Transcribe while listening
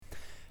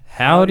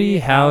Howdy,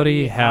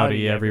 howdy,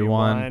 howdy,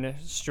 everyone.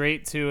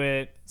 Straight to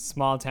it.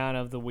 Small town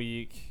of the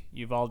week.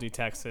 Uvalde,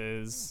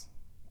 Texas.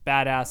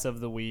 Badass of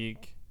the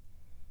week.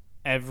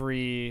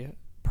 Every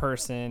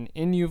person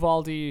in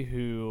Uvalde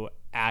who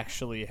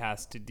actually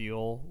has to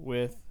deal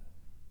with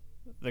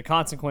the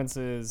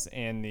consequences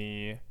and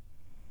the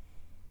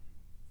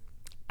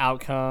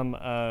outcome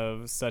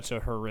of such a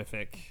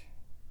horrific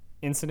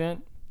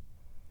incident.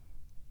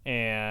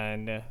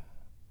 And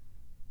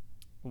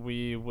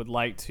we would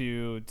like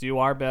to do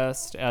our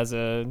best as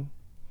a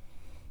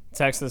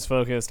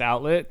Texas-focused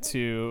outlet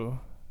to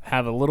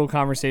have a little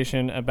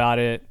conversation about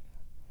it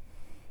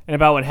and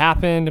about what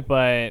happened.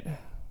 But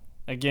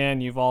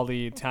again,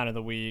 Uvalde, town of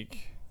the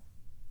week,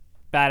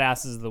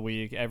 badasses of the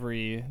week,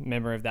 every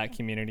member of that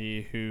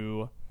community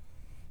who,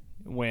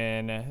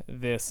 when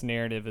this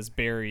narrative is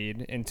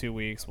buried in 2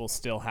 weeks, will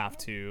still have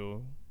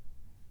to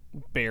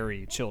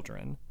bury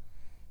children.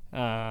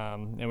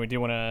 And we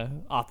do want to,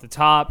 off the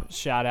top,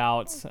 shout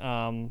out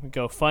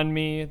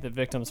GoFundMe, the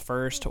Victims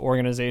First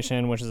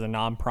organization, which is a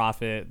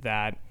nonprofit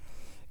that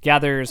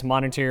gathers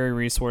monetary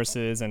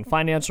resources and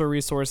financial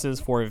resources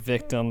for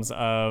victims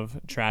of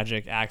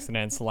tragic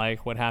accidents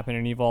like what happened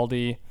in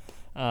Uvalde.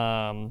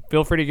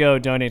 Feel free to go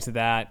donate to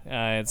that.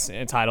 It's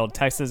entitled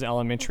Texas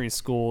Elementary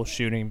School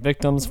Shooting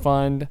Victims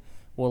Fund.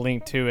 We'll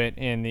link to it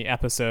in the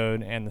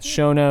episode and the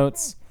show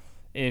notes.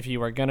 If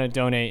you are going to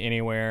donate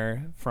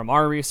anywhere, from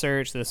our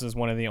research, this is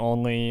one of the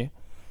only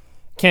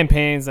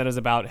campaigns that is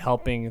about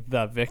helping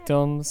the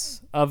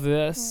victims of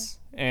this,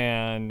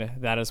 and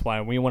that is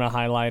why we want to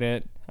highlight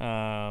it.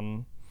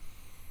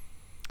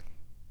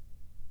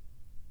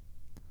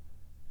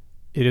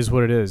 It is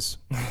what it is.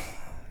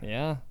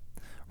 Yeah.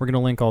 We're going to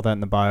link all that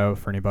in the bio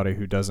for anybody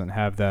who doesn't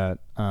have that.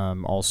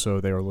 Also,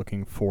 they are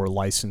looking for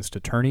licensed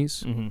attorneys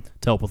to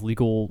help with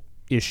legal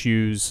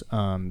issues,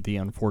 the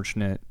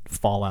unfortunate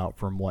fallout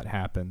from what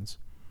happens.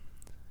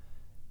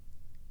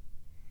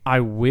 I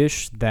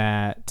wish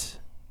this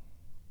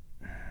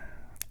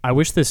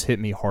hit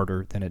me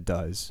harder than it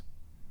does,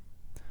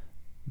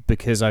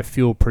 because I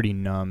feel pretty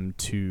numb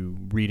to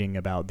reading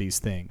about these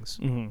things.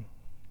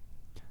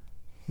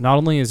 Not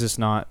only is this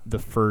not the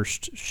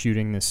first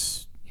shooting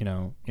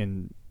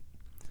in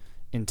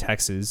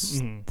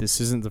Texas, this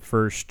isn't the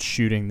first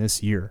shooting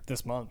this year.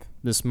 This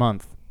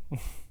month.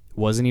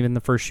 Wasn't even the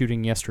first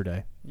shooting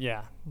yesterday.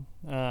 Yeah.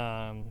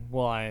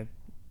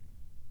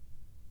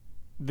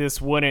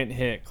 This wouldn't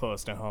hit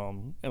close to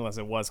home unless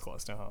it was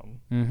close to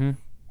home.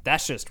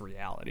 That's just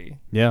reality.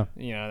 Yeah.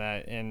 You know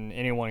that, and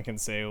anyone can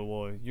say,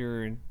 well,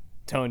 you're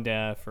tone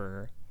deaf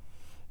or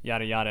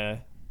yada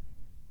yada.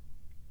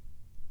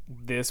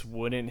 This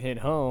wouldn't hit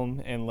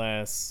home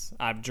unless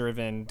I've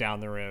driven down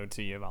the road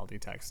to Uvalde,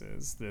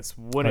 Texas. This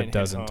wouldn't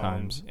hit home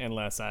times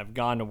unless I've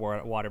gone to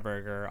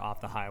Whataburger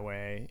off the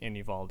highway in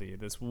Uvalde.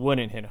 This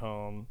wouldn't hit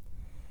home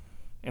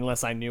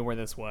unless I knew where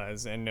this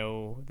was and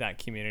know that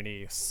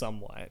community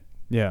somewhat.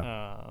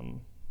 Yeah.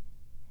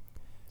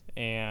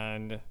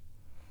 And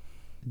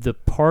the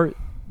part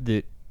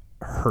that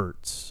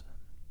hurts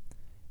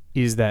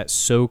is that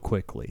so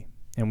quickly,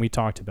 and we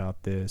talked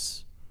about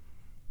this,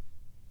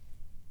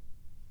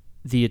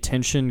 the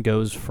attention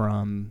goes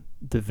from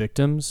the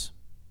victims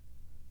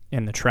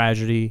and the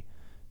tragedy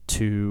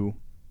to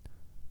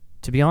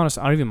be honest,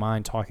 I don't even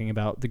mind talking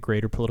about the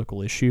greater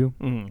political issue.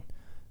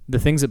 The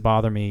things that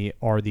bother me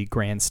are the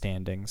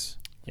grandstandings.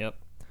 Yep.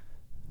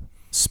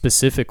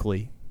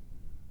 Specifically,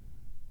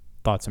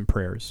 thoughts and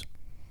prayers.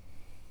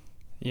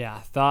 Yeah,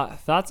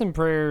 thoughts and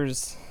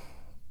prayers,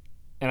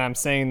 and I'm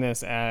saying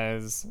this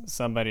as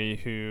somebody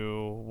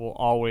who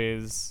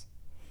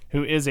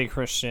is a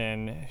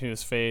Christian,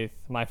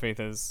 my faith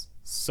is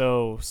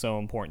so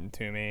important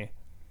to me.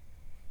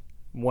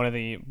 One of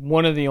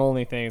the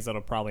only things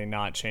that'll probably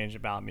not change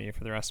about me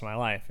for the rest of my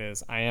life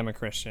is I am a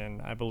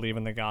Christian. I believe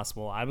in the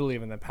gospel. I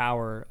believe in the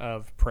power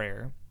of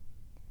prayer.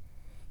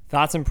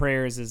 Thoughts and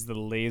prayers is the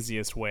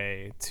laziest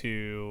way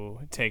to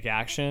take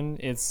action.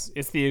 It's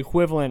the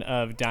equivalent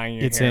of dyeing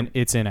your hair.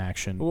 It's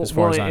inaction, as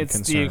far as I'm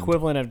concerned. It's the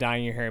equivalent of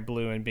dyeing your hair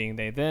blue and being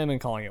they them and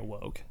calling it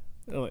woke.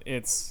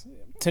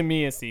 To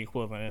me, it's the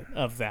equivalent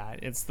of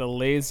that. It's the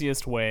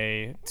laziest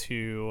way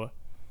to,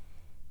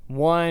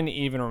 one,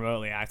 even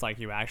remotely act like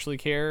you actually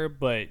care,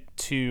 but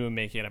two,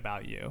 make it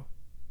about you.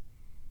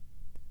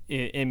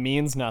 It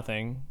means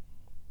nothing.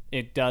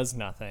 It does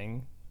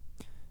nothing.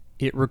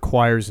 It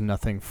requires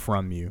nothing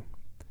from you.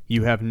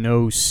 You have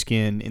no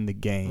skin in the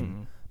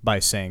game by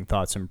saying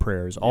thoughts and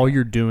prayers. All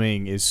you're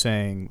doing is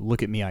saying,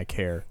 look at me, I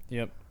care.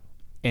 Yep.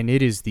 And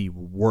it is the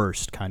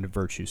worst kind of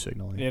virtue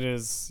signaling. It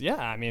is, yeah.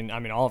 I mean,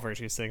 all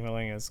virtue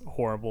signaling is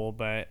horrible,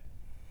 but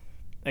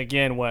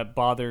again, what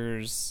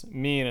bothers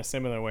me in a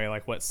similar way,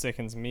 like what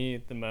sickens me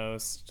the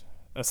most,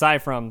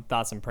 aside from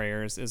thoughts and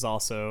prayers, is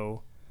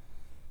also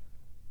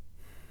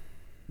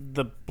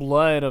the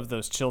blood of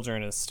those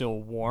children is still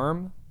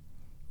warm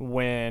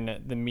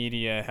when the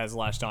media has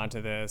latched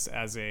onto this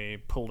as a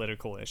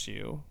political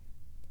issue.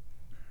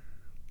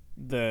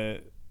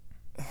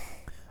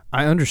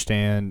 I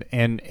understand,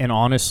 and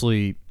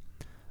honestly,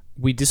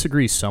 we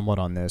disagree somewhat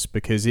on this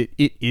because it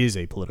is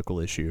a political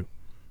issue.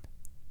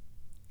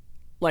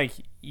 Like,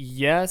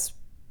 yes,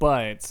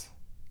 but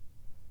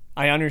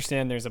I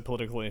understand there's a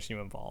political issue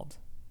involved.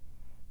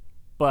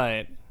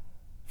 But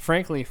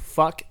frankly,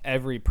 fuck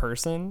every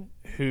person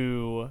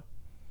who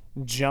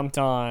jumped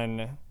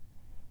on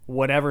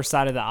whatever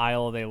side of the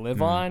aisle they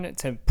live on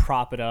to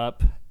prop it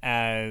up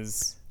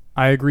as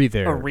I agree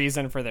there. a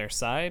reason for their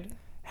side.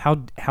 How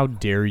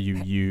dare you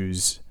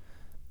use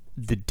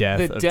the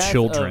death of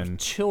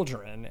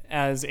children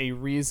as a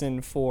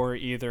reason for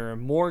either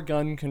more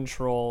gun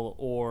control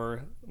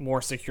or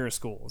more secure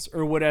schools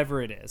or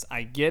whatever it is.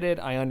 I get it.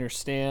 I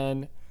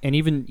understand. And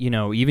even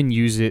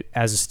use it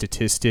as a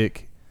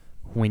statistic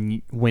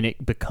when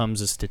it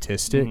becomes a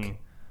statistic.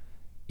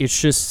 It's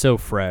just so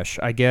fresh.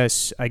 I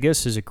guess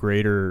as a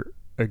greater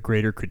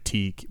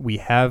critique, we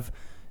have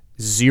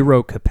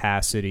zero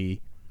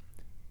capacity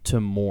to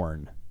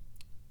mourn.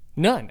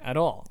 None at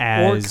all.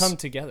 Or come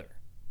together.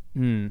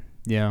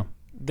 Yeah.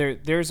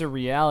 There's a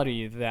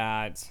reality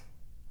that,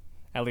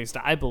 at least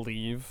I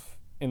believe,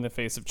 in the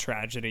face of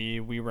tragedy,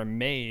 we were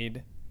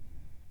made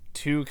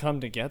to come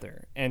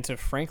together and to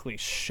frankly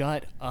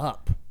shut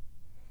up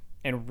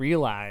and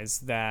realize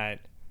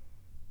that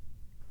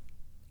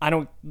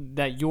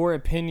that your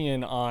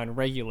opinion on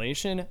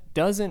regulation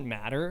doesn't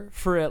matter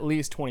for at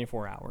least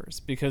 24 hours,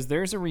 because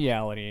there's a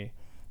reality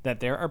that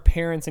there are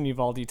parents in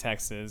Uvalde,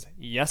 Texas,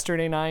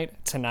 yesterday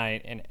night,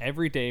 tonight, and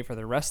every day for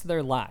the rest of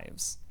their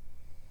lives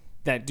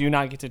that do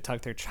not get to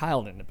tuck their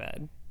child into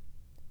bed.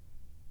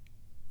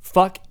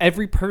 Fuck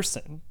every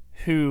person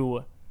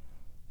who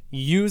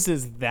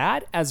uses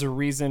that as a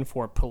reason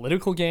for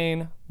political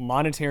gain,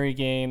 monetary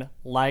gain,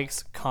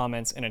 likes,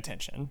 comments, and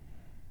attention.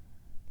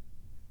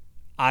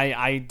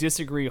 I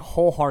disagree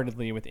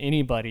wholeheartedly with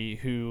anybody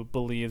who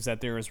believes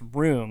that there is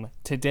room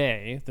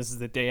today, this is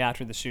the day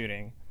after the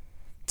shooting,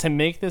 to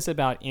make this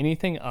about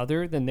anything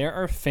other than there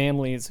are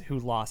families who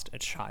lost a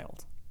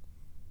child.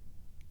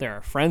 There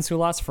are friends who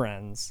lost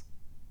friends.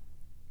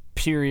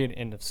 Period.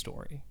 End of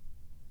story.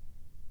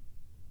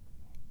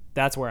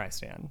 That's where I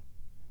stand.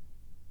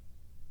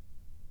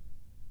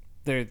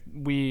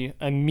 We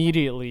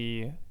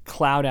immediately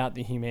cloud out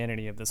the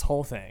humanity of this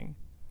whole thing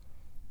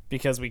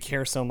because we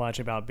care so much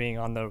about being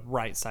on the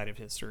right side of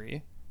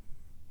history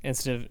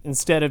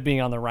instead of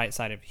being on the right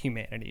side of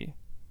humanity.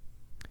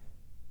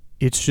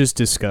 It's just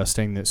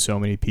disgusting that so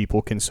many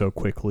people can so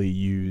quickly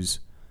use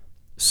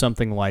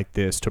something like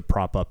this to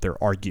prop up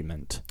their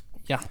argument.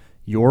 Yeah.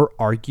 Your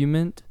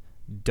argument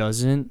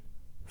doesn't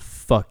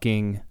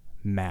fucking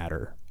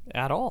matter.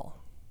 At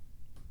all.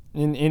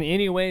 In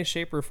any way,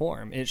 shape, or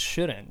form. It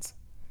shouldn't.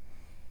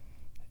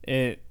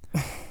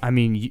 I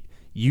mean,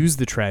 use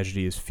the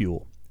tragedy as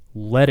fuel.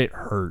 Let it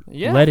hurt.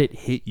 Yeah. Let it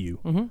hit you.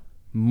 Mm-hmm.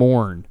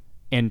 Mourn.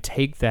 And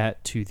take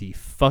that to the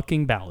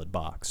fucking ballot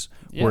box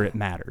where it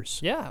matters.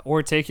 Yeah,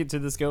 or take it to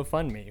this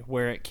GoFundMe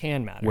where it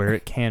can matter. Where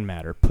it can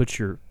matter. Put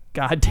your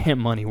goddamn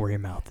money where your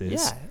mouth is.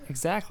 Yeah,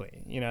 exactly.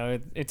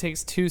 It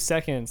takes 2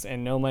 seconds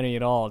and no money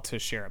at all to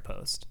share a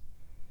post,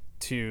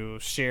 to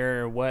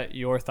share what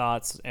your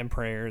thoughts and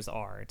prayers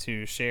are,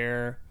 to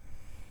share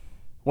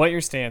what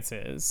your stance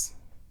is.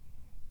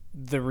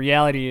 The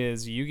reality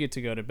is you get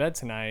to go to bed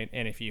tonight,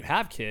 and if you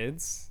have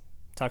kids,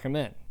 tuck them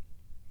in.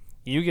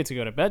 You get to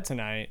go to bed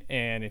tonight,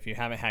 and if you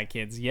haven't had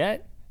kids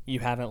yet,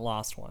 you haven't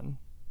lost one.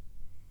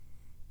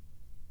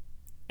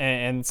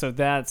 And so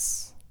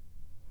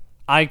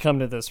I come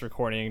to this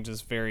recording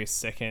just very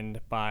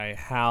sickened by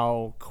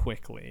how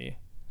quickly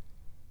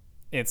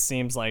it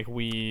seems like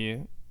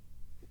we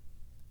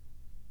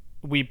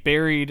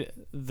buried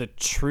the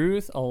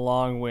truth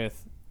along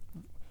with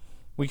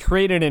we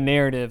created a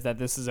narrative that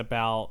this is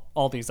about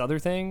all these other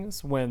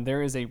things when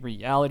there is a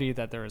reality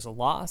that there is a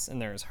loss and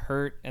there is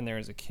hurt and there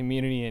is a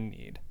community in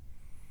need,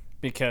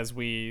 because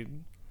we,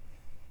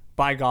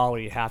 by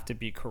golly, have to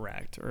be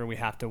correct or we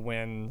have to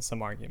win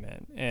some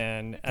argument.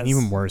 And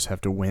even worse,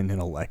 have to win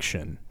an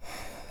election.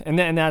 And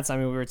that's,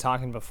 we were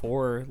talking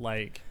before,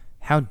 like,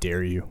 how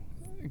dare you?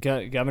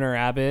 Governor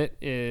Abbott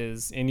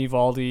is in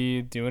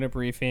Uvalde doing a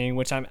briefing,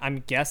 which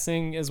I'm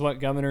guessing is what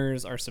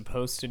governors are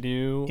supposed to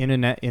do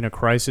in a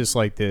crisis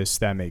like this.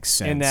 That makes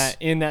sense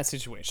in that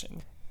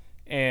situation.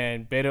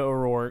 And Beto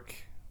O'Rourke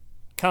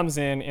comes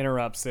in,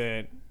 interrupts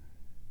it,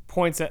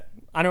 points at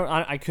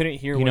I couldn't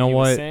hear what he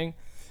was saying,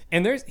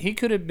 and he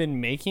could have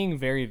been making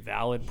very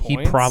valid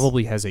points. He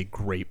probably has a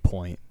great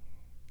point,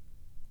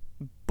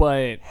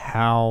 but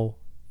how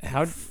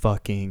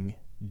fucking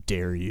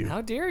dare you?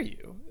 How dare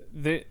you?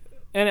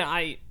 And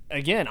I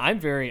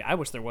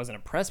wish there wasn't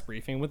a press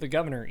briefing with the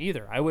governor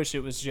either. I wish it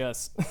was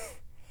just,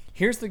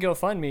 here's the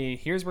GoFundMe,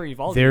 here's where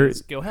Uvalde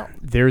is, go help.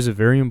 There's a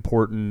very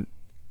important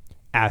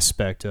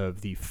aspect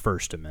of the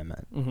First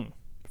Amendment,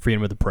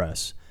 freedom of the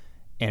press.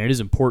 And it is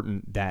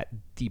important that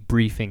the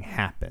briefing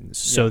happens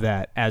so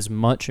that as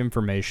much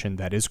information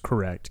that is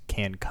correct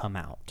can come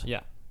out.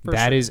 Yeah.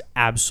 That is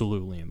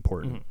absolutely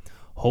important.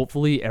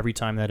 Hopefully, every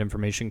time that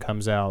information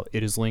comes out,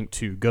 it is linked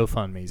to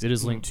GoFundMes. It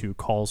is linked to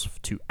calls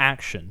to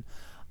action.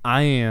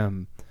 I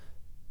am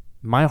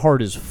my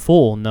heart is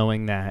full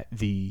knowing that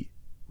the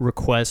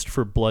request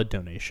for blood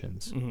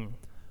donations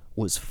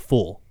was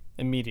full.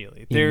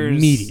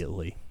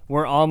 Immediately.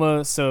 We're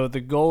almost, so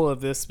the goal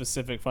of this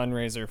specific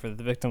fundraiser for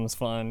the Victims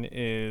Fund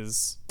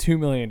is $2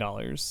 million,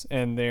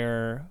 and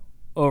they're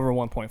over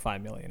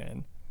 1.5 million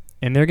in.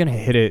 And they're going to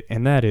hit it,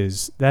 and that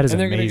is and amazing. And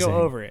they're going to go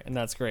over it, and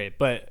that's great.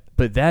 But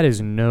that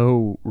is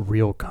no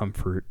real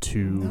comfort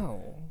to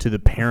the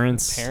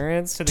parents,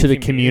 to the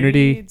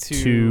community,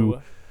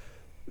 to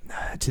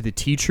the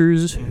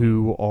teachers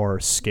who are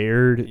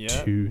scared,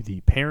 to the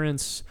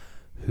parents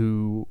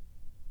who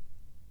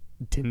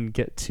didn't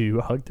get to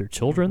hug their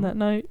children that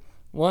night.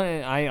 Well,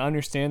 I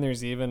understand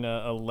there's even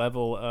a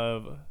level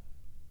of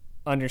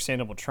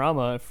understandable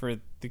trauma for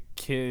the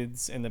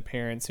kids and the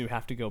parents who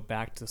have to go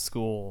back to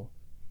school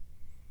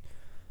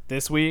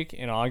this week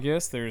in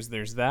August. There's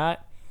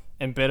that,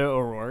 and Beto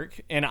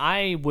O'Rourke. And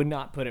I would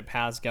not put it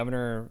past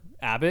Governor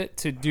Abbott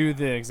to do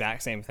the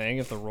exact same thing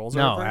if the roles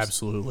are reversed. No,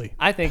 absolutely.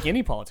 I think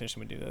any politician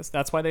would do this.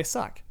 That's why they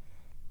suck.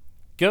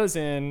 Goes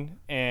in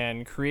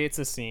and creates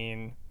a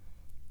scene,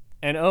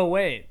 and oh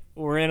wait,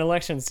 we're in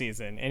election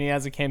season, and he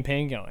has a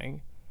campaign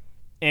going.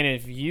 And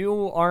if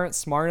you aren't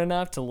smart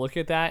enough to look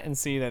at that and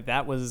see that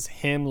that was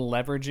him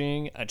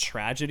leveraging a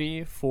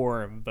tragedy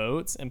for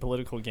votes and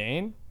political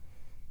gain,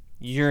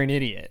 you're an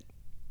idiot.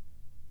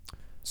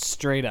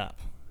 Straight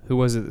up. Who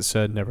was it that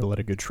said never let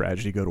a good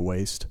tragedy go to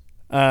waste?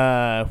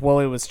 Well,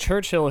 it was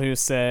Churchill who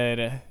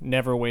said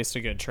never waste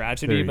a good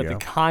tragedy, but the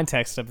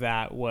context of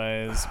that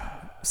was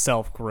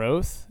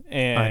self-growth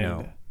and I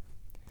know.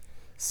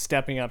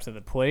 Stepping up to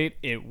the plate.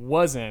 It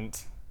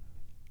wasn't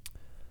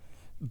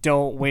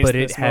don't waste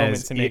this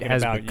moment to make it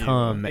about you.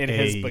 It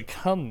has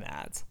become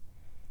that.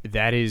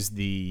 That is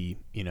the,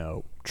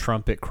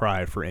 trumpet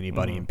cry for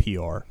anybody in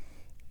PR.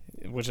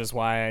 Which is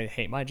why I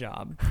hate my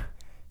job.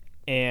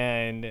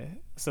 And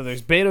so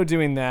there's Beto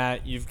doing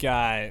that. You've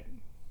got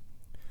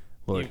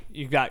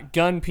you've got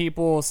gun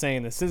people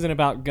saying this isn't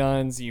about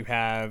guns. You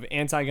have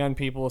anti-gun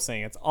people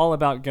saying it's all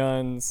about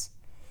guns.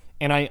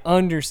 And I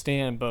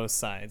understand both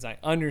sides. I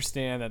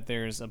understand that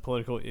there's a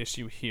political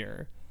issue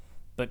here.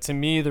 But to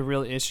me, the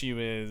real issue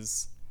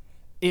is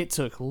it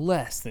took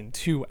less than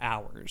 2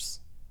 hours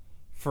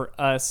for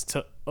us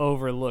to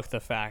overlook the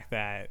fact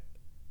that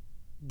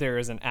there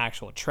is an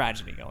actual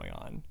tragedy going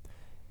on.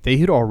 They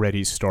had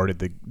already started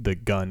the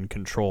gun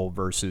control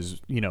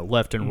versus,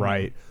 left and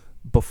right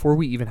before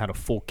we even had a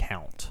full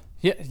count.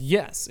 Yeah,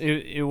 yes.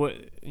 It was,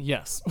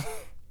 yes.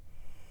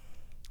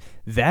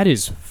 That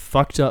is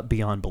fucked up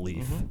beyond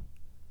belief.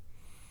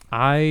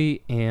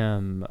 I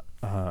am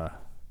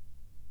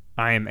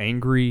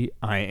angry.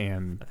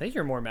 I think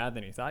you're more mad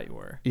than you thought you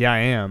were. Yeah, I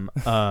am.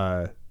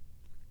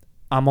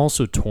 I'm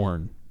also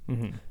torn.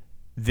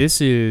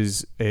 This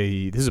is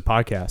a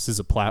podcast. This is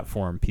a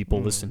platform. People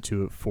listen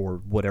to it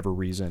for whatever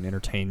reason,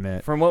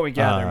 entertainment. From what we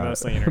gather,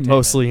 mostly entertainment.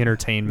 Mostly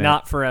entertainment.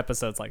 Not for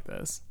episodes like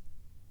this.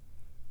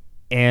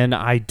 And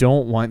I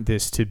don't want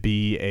this to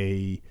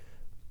be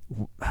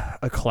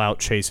a clout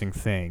chasing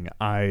thing.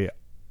 I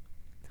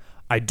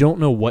don't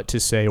know what to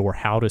say or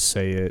how to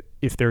say it,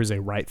 if there is a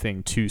right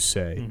thing to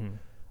say.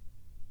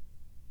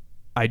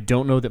 I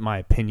don't know that my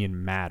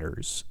opinion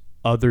matters,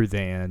 other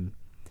than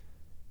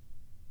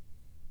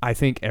I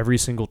think every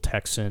single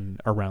Texan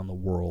around the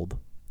world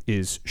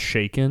is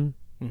shaken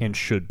and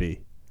should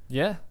be.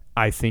 Yeah.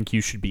 I think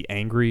you should be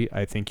angry.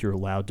 I think you're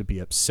allowed to be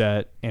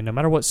upset. And no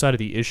matter what side of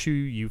the issue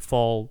you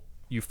fall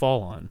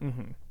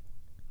on,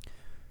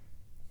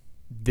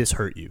 this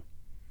hurt you.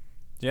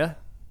 Yeah.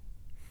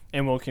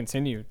 And will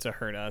continue to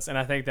hurt us. And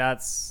I think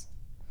that's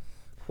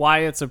why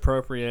it's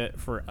appropriate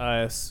for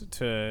us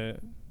to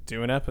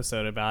do an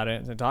episode about it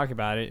and to talk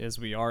about it, is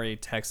we are a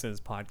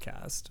Texas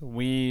podcast.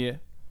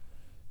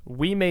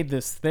 We made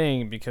this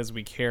thing because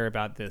we care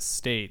about this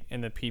state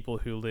and the people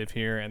who live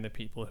here and the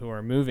people who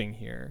are moving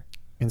here.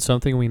 And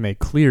something we make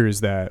clear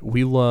is that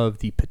we love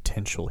the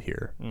potential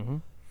here.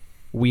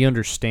 We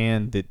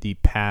understand that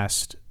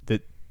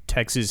that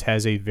Texas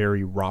has a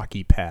very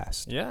rocky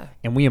past. Yeah.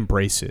 And we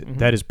embrace it.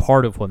 That is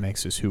part of what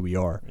makes us who we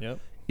are. Yep.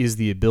 Is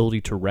the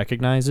ability to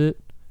recognize it,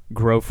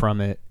 grow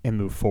from it, and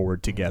move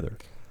forward together.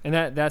 And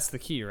that's the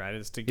key, right?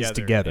 Is together. It's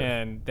together.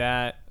 And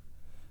that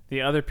the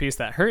other piece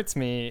that hurts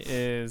me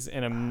is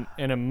in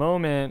a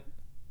moment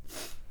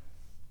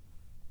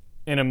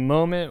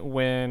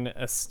when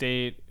a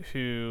state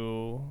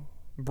who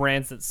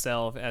brands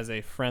itself as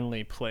a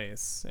friendly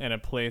place and a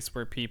place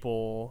where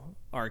people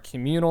are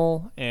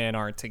communal and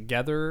are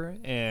together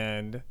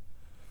and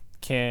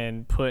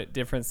can put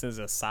differences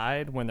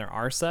aside when there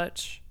are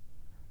such.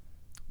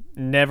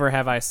 Never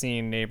have I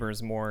seen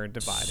neighbors more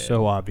divided.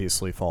 So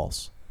obviously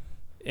false.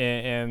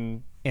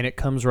 And it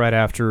comes right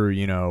after,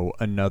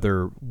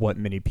 another, what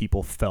many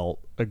people felt,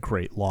 a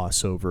great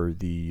loss over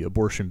the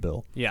abortion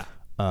bill. Yeah.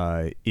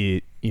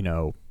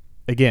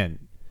 Again,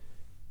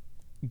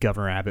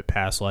 Governor Abbott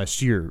passed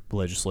last year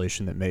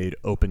legislation that made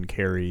open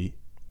carry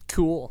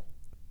cool.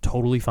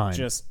 Totally fine.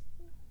 Just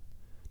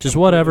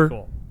whatever.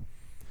 Cool.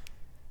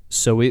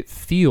 So it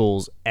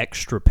feels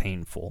extra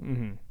painful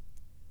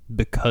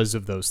because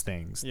of those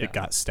things that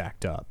got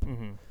stacked up.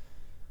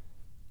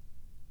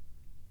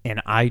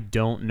 And I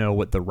don't know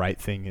what the right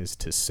thing is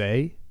to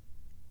say,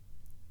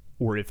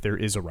 or if there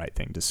is a right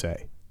thing to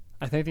say.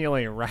 I think the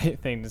only right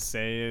thing to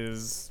say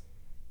is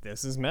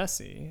this is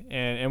messy,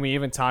 and we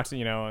even talked,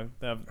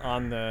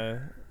 on the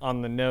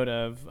note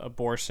of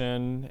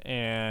abortion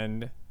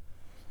and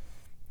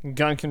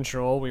gun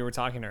control. We were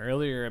talking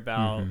earlier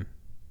about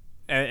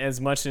as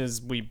much as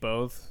we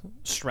both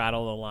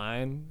straddle the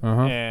line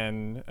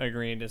and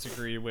agree and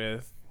disagree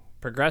with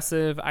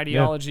progressive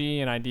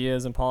ideology and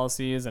ideas and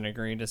policies, and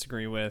agree and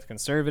disagree with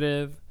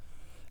conservative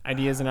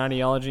ideas and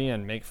ideology,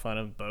 and make fun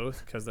of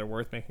both because they're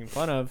worth making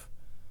fun of.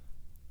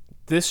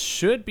 This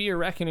should be a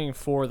reckoning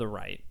for the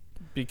right,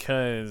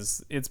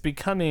 because it's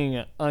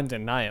becoming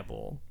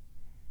undeniable.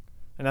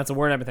 And that's a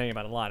word I've been thinking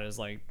about a lot, is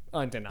like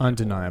undeniable.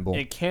 Undeniable.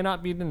 It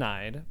cannot be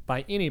denied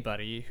by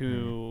anybody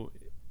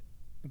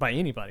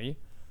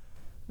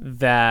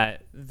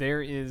that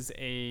there is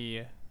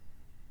a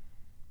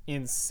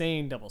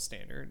insane double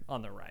standard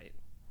on the right.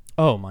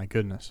 Oh my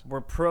goodness.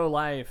 We're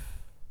pro-life.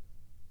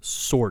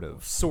 Sort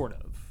of.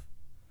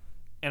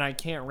 And I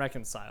can't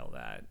reconcile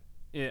that.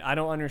 I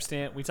don't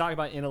understand. We talk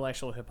about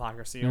intellectual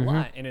hypocrisy a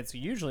lot, and it's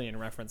usually in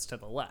reference to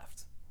the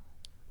left.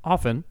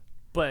 Often.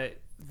 But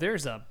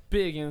there's a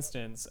big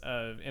instance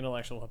of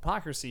intellectual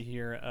hypocrisy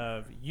here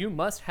of you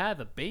must have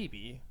a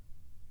baby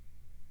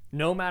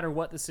no matter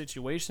what the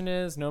situation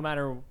is, no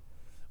matter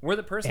we're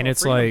the personal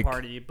freedom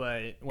party,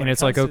 but when it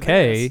comes to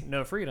this,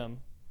 no freedom.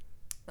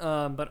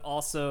 But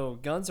also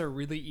guns are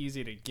really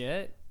easy to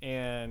get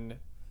and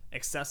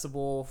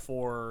accessible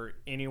for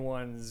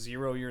anyone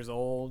 0 years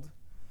old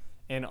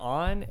and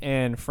on,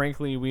 and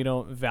frankly we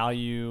don't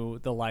value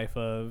the life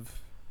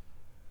of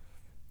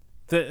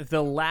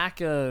the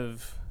lack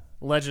of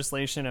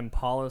legislation and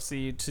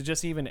policy to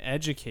just even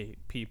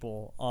educate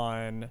people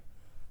on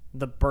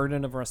the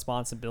burden of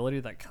responsibility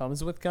that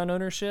comes with gun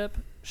ownership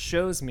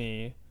shows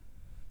me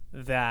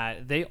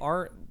that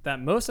that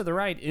most of the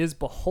right is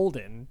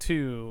beholden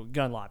to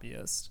gun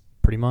lobbyists.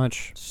 Pretty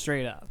much.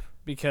 Straight up.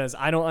 Because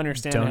I don't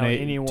understand how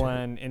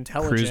anyone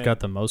intelligent Cruz got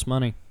the most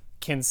money.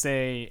 Can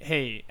say,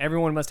 hey,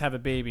 everyone must have a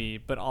baby,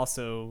 but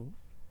also,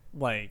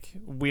 like,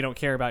 we don't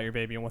care about your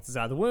baby and what's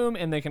inside the womb,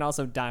 and they can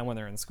also die when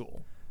they're in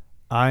school.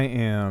 I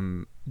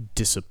am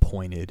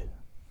disappointed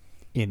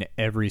in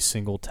every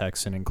single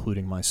Texan,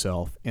 including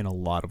myself, in a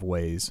lot of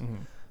ways,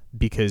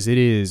 because it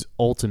is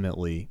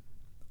ultimately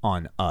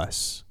on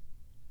us.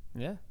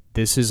 Yeah.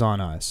 This is on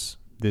us.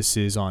 This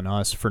is on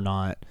us for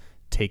not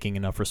taking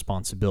enough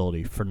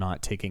responsibility, for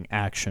not taking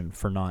action,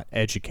 for not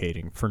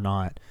educating, for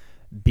not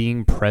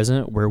being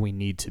present where we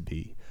need to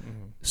be.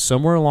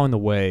 Somewhere along the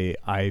way,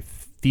 I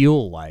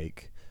feel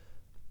like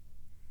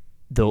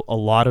a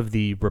lot of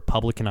the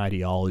Republican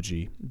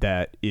ideology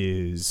that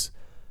is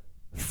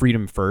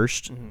freedom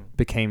first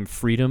became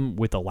freedom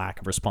with a lack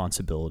of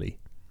responsibility.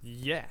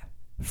 Yeah.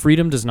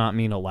 Freedom does not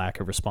mean a lack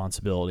of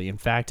responsibility. In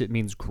fact, it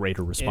means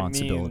greater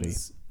responsibility. It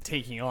means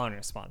taking on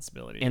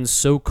responsibility. And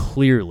so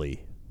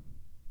clearly,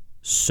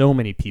 so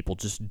many people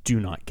just do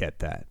not get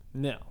that.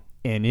 No.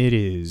 And it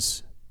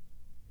is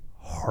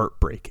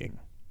heartbreaking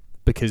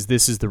because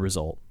this is the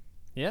result.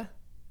 Yeah.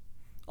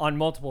 On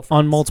multiple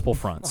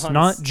fronts.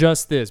 Not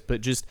just this,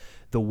 but just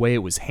the way it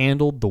was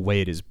handled, the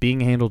way it is being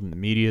handled in the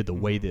media, the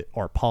way that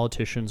our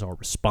politicians are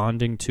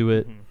responding to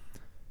it.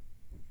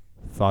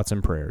 Thoughts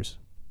and prayers.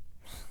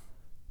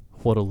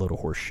 What a little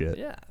horse shit.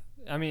 Yeah.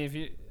 I mean, if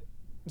you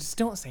just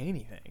don't say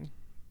anything.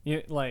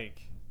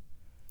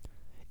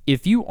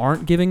 If you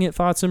aren't giving it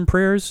thoughts and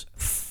prayers,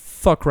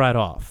 fuck right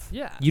off.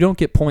 Yeah. You don't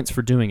get points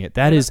for doing it.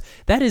 That is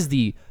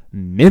the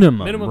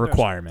minimum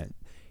requirement.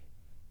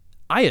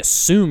 I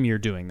assume you're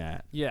doing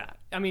that. Yeah.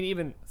 I mean,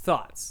 even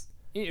thoughts.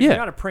 If you're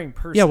not a praying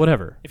person. Yeah,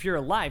 whatever. If you're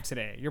alive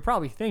today, you're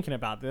probably thinking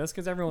about this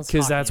because everyone's talking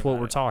about it. Because that's what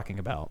we're it. talking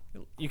about.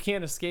 You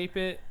can't escape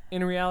it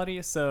in reality,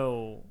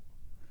 so...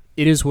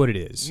 It is what it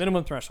is.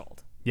 Minimum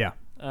threshold. Yeah.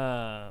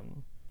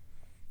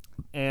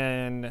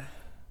 And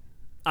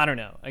I don't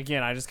know.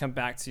 Again, I just come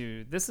back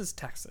to this is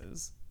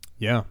Texas.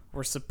 Yeah.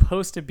 We're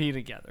supposed to be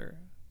together.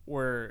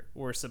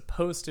 We're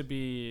supposed to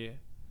be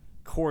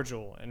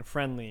cordial and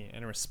friendly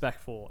and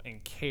respectful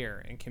and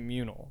care and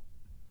communal.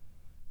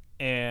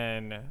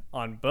 And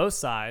on both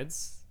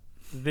sides,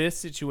 this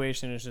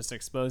situation is just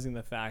exposing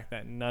the fact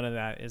that none of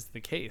that is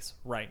the case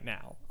right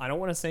now. I don't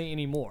want to say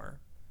any more.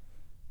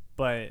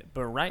 But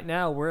right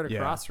now we're at a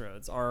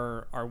crossroads.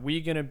 Are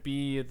we going to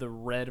be the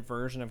red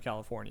version of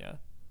California?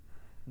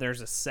 There's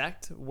a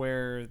sect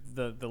where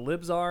the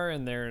libs are,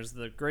 and there's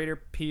the greater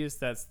piece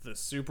that's the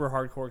super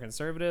hardcore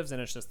conservatives,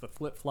 and it's just the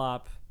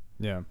flip-flop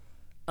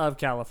of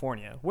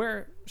California,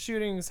 where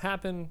shootings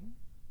happen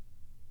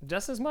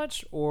just as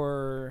much,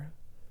 or...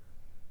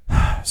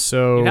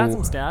 So you had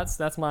some stats.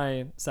 That's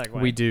my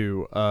segue. We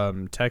do.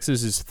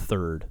 Texas is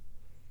third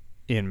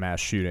in mass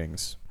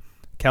shootings.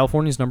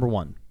 California's number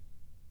one.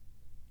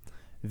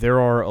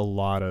 There are a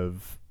lot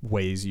of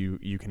ways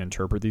you can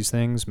interpret these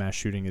things. Mass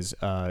shooting is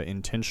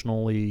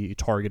intentionally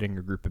targeting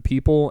a group of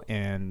people,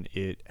 and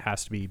it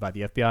has to be by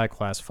the FBI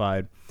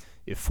classified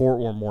if 4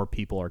 or more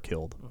people are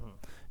killed,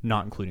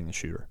 not including the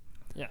shooter.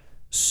 Yeah.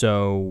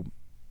 So,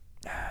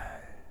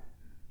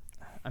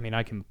 I mean,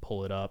 I can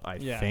pull it up, I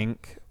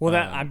think. Well,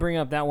 I bring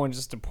up that one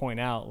just to point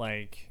out,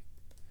 like,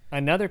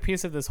 another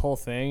piece of this whole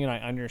thing, and I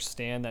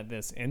understand that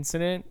this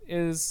incident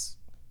is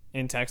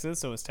in Texas,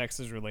 so it's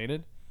Texas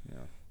related.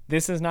 Yeah.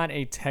 This is not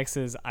a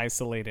Texas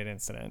isolated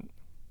incident.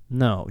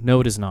 No,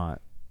 it is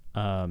not.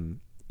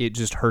 It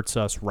just hurts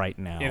us right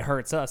now. It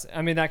hurts us.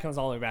 I mean, that comes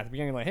all the way back to the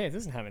beginning. Like, hey, this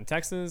doesn't happen in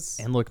Texas.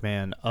 And look,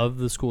 man, of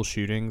the school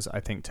shootings,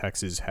 I think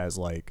Texas has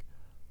like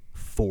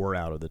 4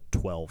 out of the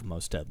 12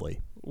 most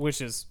deadly.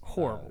 Which is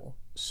horrible.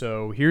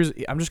 So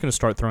I'm just going to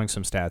start throwing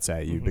some stats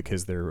at you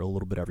because they're a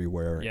little bit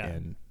everywhere. Yeah.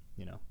 And,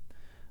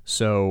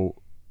 so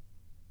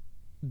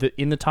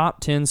in the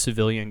top 10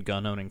 civilian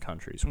gun-owning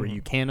countries where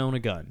you can own a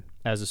gun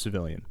as a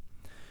civilian,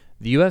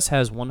 the U.S.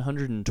 has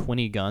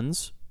 120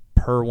 guns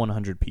per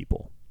 100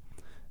 people.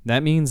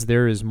 That means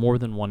there is more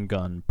than 1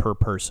 gun per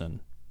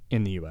person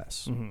in the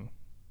U.S. And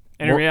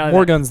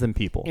more guns than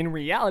people. In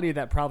reality,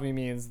 that probably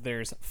means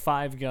there's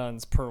 5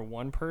 guns per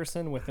 1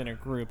 person within a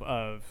group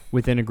of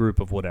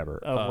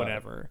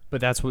whatever.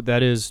 But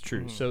that is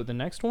true. So the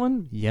next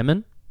one,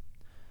 Yemen,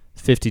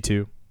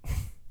 52.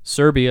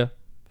 Serbia,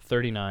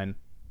 39.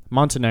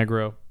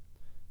 Montenegro,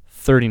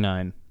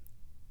 39.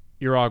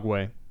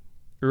 Uruguay,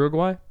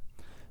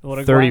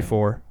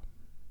 34.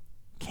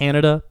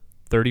 Canada,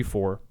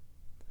 34.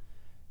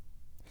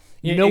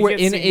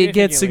 It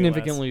gets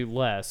significantly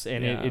less,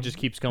 and it just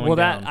keeps going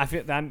down. I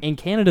feel that. And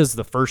Canada's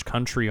the first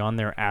country on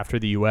there after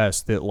the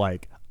U.S. that,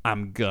 like,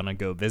 I'm gonna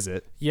go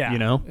visit.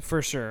 Yeah,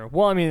 for sure.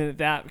 Well, I mean,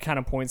 that kind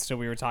of points to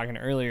we were talking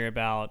earlier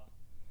about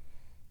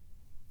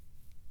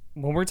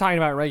when we're talking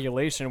about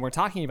regulation, we're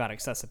talking about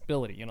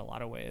accessibility in a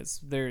lot of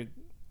ways.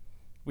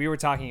 We were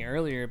talking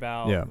earlier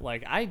about,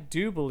 like, I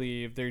do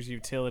believe there's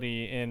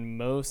utility in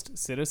most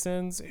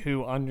citizens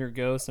who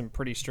undergo some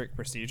pretty strict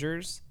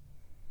procedures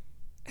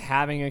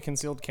having a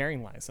concealed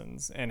carrying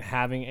license and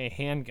having a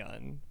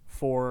handgun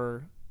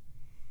for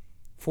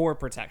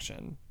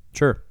protection.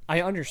 Sure.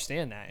 I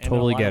understand that. And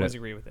totally get it. I always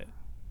agree with it.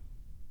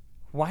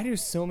 Why do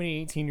so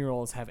many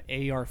 18-year-olds have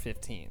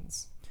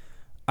AR-15s?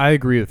 I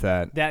agree with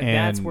that.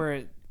 That's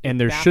where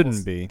there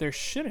shouldn't be. There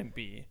shouldn't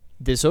be.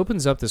 This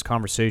opens up this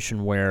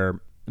conversation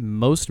where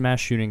most mass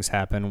shootings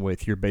happen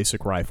with your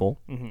basic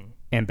rifle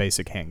and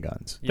basic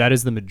handguns. Yeah. That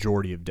is the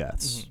majority of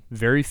deaths.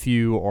 Very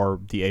few are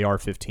the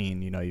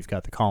AR-15. You've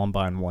got the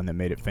Columbine one that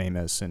made it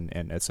famous, and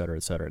et cetera,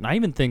 et cetera. And I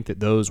even think that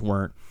those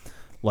weren't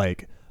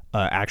like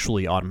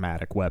actually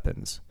automatic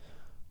weapons.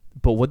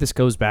 But what this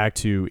goes back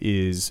to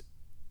is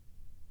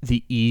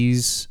the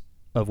ease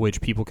of which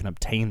people can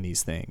obtain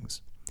these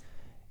things.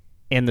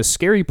 And the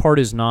scary part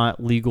is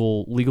not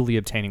legally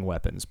obtaining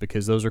weapons,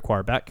 because those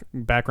require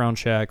background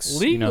checks,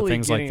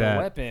 things like that. Getting a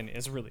weapon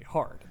is really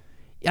hard.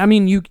 I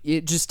mean,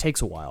 it just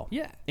takes a while.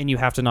 Yeah. And you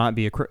have to not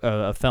be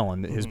a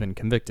felon that has been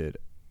convicted.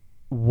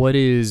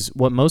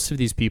 What most of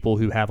these people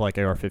who have like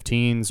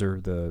AR-15s or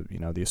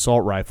the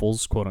assault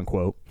rifles, quote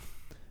unquote,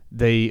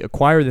 they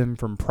acquire them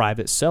from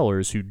private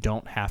sellers who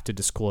don't have to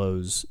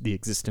disclose the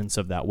existence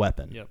of that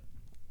weapon. Yep.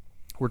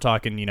 We're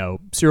talking,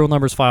 serial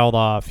numbers filed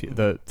off,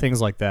 the things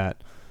like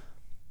that.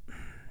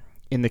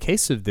 In the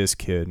case of this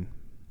kid,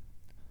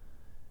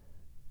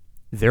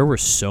 there were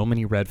so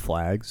many red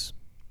flags.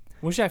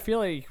 Which I feel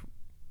like...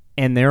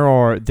 And there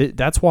are...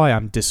 that's why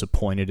I'm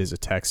disappointed as a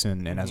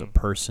Texan and as a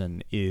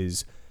person,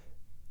 is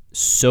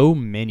so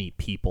many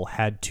people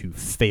had to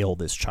fail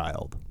this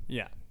child.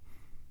 Yeah.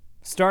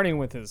 Starting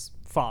with his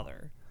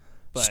father.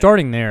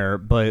 Starting there,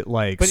 but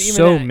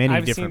so many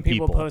I've different seen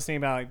people posting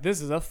about, like, this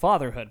is a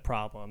fatherhood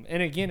problem.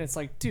 And again, it's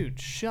like,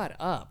 dude, shut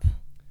up.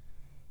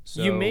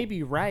 So, you may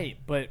be right,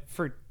 but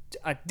for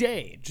a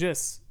day,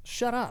 just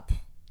shut up.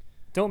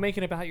 Don't make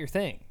it about your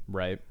thing.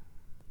 Right.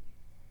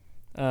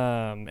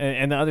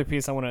 And the other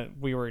piece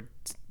we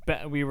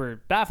were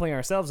baffling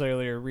ourselves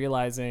earlier,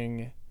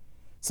 realizing,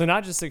 so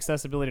not just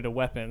accessibility to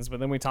weapons,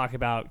 but then we talk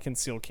about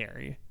concealed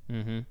carry.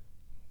 And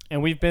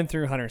we've been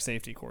through hunter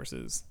safety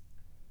courses.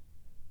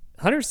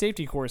 Hunter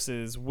safety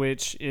courses,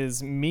 which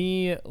is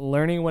me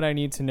learning what I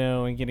need to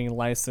know and getting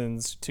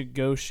licensed to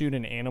go shoot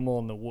an animal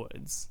in the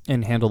woods.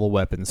 And handle the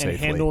weapon safely. And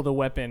handle the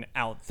weapon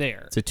out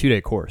there. It's a 2-day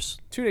course.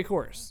 2-day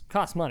course.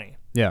 Costs money.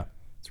 Yeah.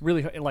 It's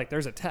really, like,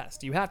 there's a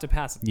test. You have to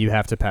pass it. You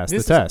have to pass the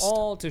test. This is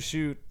all to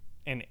shoot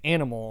an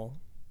animal,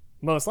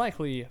 most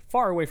likely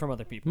far away from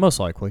other people. Most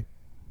likely.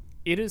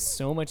 It is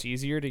so much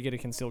easier to get a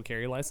concealed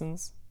carry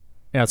license.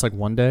 Yeah, it's like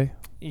 1 day.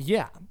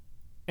 Yeah.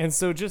 And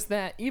so just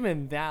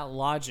even that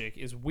logic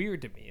is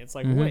weird to me. It's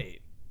like,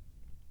 wait,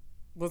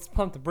 let's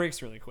pump the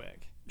brakes really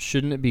quick.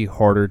 Shouldn't it be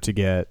harder to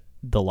get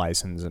the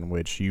license in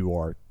which you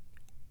are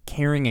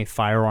carrying a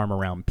firearm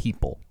around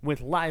people?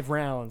 With live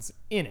rounds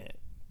in it.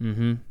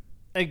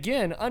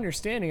 Again,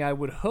 understanding, I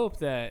would hope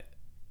that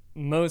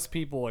most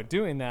people are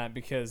doing that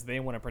because they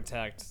want to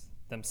protect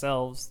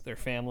themselves, their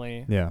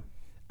family. Yeah.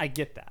 I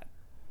get that.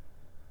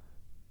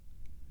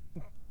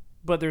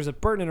 But there's a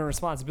burden and a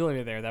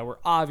responsibility there that we're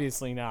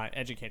obviously not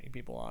educating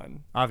people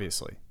on.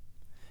 Obviously.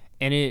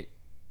 And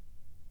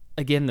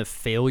again, the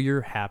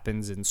failure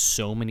happens in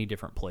so many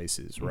different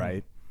places,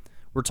 right?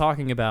 We're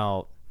talking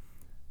about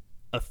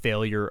a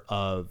failure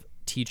of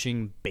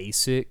teaching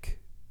basic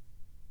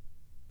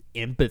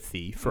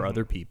empathy for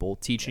other people,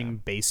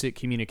 teaching basic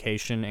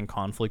communication and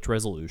conflict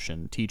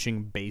resolution,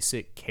 teaching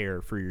basic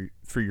care for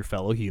your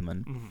fellow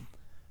human,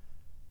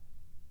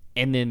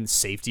 and then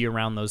safety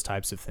around those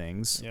types of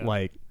things. Yeah.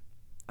 Like,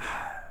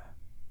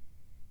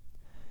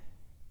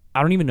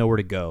 I don't even know where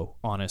to go,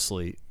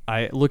 honestly.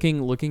 Looking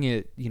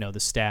at, the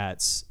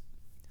stats,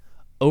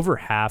 over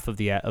half of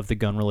the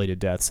gun related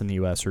deaths in the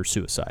US are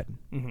suicide.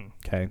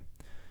 Okay.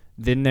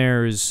 Then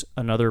there's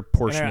another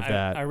portion of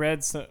that. I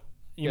read some.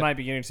 You might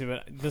be getting to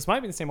it. This might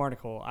be the same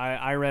article.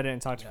 I read it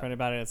and talked to a friend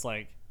about it. It's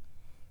like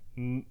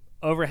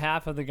over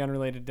half of the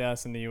gun-related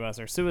deaths in the U.S.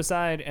 are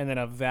suicide, and then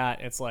of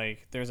that, it's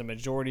like there's a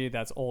majority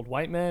that's old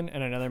white men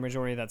and another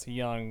majority that's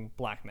young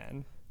black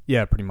men.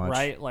 Yeah, pretty much.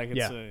 Right? Like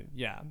it's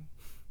Yeah.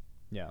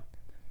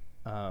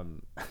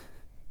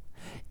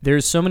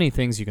 There's so many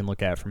things you can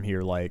look at from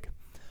here. Like,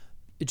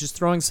 just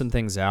throwing some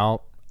things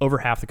out. Over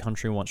half the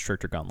country wants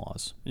stricter gun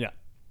laws. Yeah.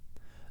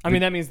 I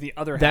mean, that means the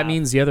other half. That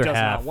means the other does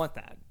half not want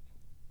that.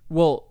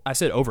 Well, I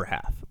said over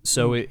half.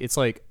 So it's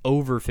like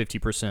over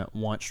 50%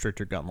 want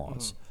stricter gun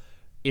laws.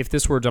 If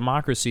this were a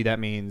democracy, that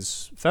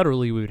means federally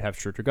we would have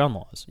stricter gun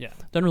laws. Yeah.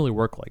 Doesn't really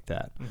work like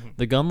that.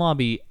 The gun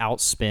lobby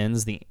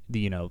outspends the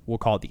we'll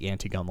call it the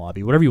anti-gun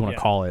lobby, whatever you want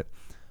to call it,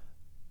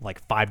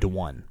 like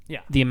 5-1.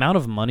 Yeah. The amount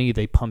of money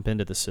they pump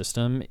into the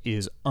system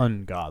is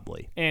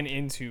ungodly. And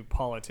into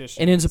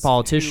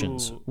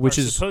politicians. Which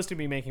is supposed to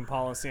be making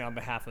policy on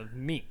behalf of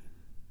me.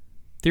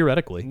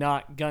 Theoretically.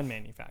 Not gun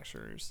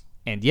manufacturers.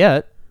 And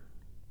yet,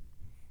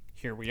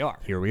 here we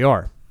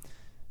are.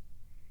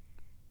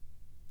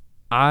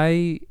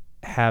 I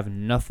have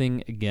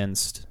nothing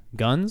against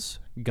guns,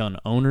 gun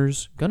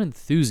owners, gun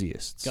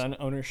enthusiasts. Gun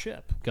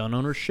ownership. Gun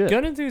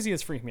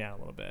enthusiasts freak me out a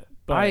little bit.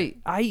 But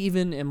I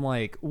even am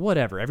like,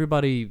 whatever.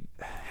 Everybody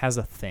has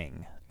a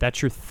thing. That's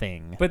your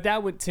thing. But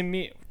that would, to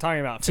me,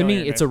 talking about to me,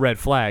 it's a red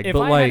flag. If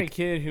but I had like, a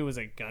kid who was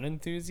a gun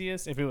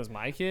enthusiast, if it was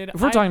my kid,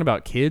 if we're talking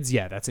about kids,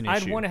 yeah, that's an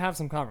issue. I'd want to have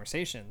some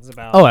conversations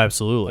about. Oh,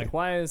 absolutely. Like,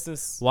 why is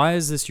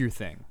this your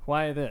thing?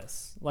 Why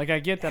this? Like, I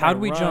get that. How do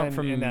we jump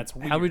from? That's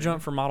weird. How do we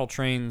jump from model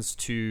trains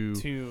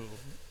to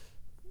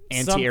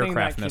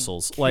anti-aircraft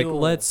missiles? Like,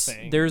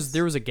 there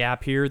was a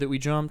gap here that we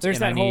jumped.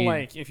 There's and that whole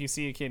like, if you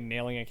see a kid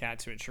nailing a cat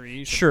to a tree,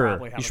 you should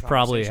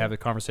probably have a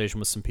conversation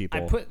with some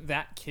people. I put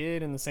that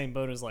kid in the same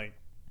boat as like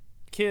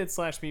kids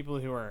 / people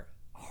who are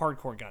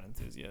hardcore gun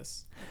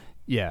enthusiasts.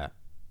 Yeah,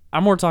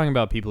 I'm more talking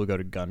about people who go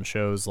to gun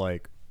shows.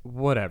 Like,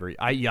 whatever.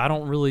 I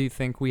don't really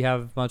think we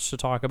have much to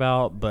talk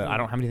about, but I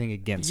don't have anything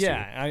against you.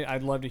 Yeah,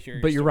 I'd love to hear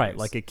your But you're stories. right.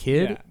 Like a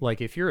kid,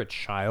 like if you're a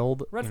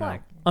child, red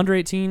flag. Under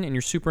 18 and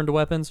you're super into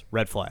weapons,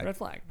 red flag.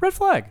 Red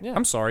flag. Yeah.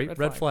 I'm sorry,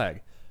 red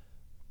flag.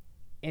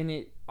 And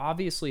it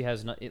obviously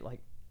has not.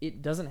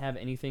 It doesn't have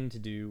anything to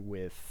do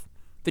with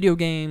video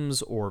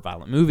games or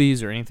violent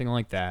movies or anything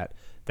like that.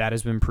 That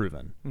has been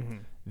proven.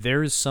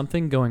 There is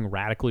something going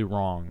radically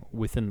wrong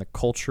within the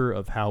culture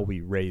of how we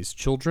raise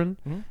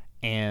children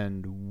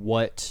and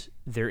what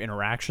their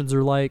interactions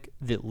are like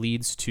that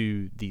leads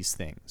to these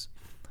things.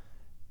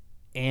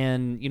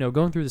 And,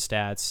 going through the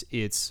stats,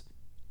 it's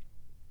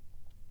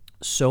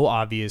so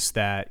obvious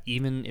that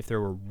even if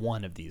there were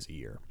one of these a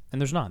year,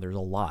 and there's a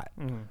lot,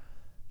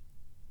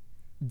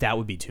 that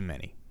would be too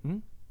many.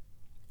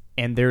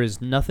 And there is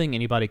nothing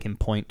anybody can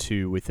point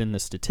to within the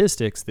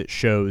statistics that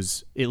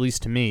shows, at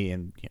least to me,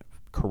 and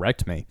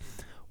correct me,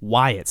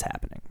 why it's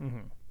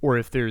happening. Or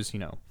if there's,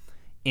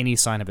 any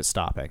sign of it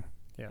stopping.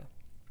 Yeah.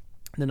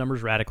 The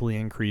numbers radically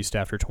increased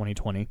after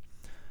 2020.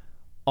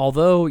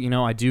 Although,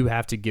 I do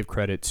have to give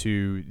credit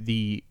to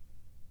the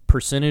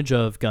percentage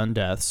of gun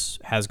deaths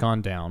has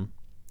gone down,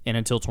 and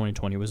until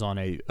 2020 was on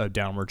a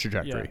downward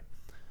trajectory.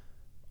 Yeah.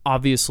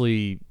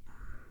 Obviously,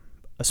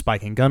 a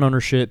spike in gun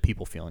ownership,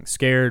 people feeling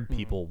scared,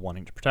 people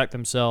wanting to protect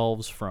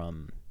themselves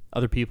from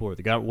other people or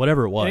the gun,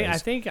 whatever it was. I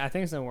think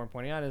something worth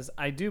pointing out is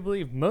I do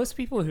believe most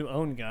people who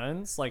own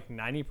guns, like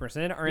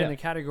 90%, are in the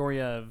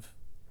category of,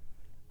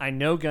 I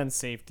know gun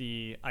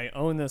safety, I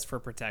own this for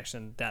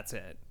protection, that's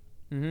it.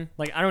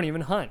 Like, I don't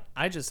even hunt.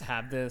 I just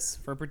have this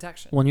for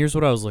protection. Well, and here's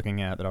what I was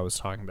looking at that I was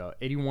talking about.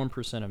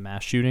 81% of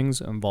mass shootings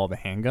involve a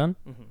handgun.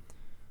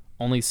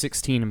 Only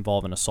 16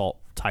 involve an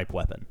assault-type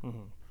weapon.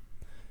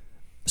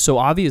 So,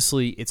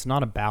 obviously, it's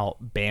not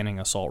about banning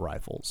assault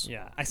rifles.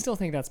 Yeah, I still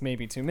think that's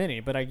maybe too many,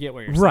 but I get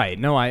what you're saying. Right.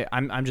 No,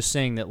 I'm just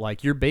saying that,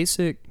 like, your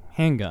basic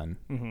handgun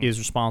is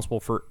responsible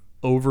for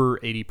over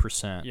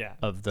 80%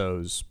 of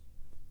those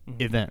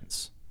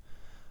events.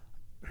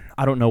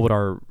 I don't know what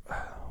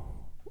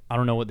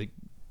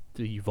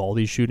the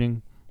Uvalde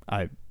shooting.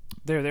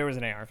 There was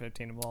an AR-15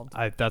 involved.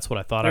 That's what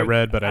I thought I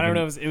read, but I don't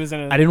know. It was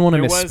in I didn't want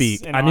to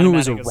misspeak. I knew it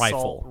was a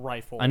rifle.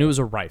 I knew it was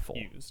a rifle.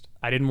 Used.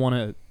 I didn't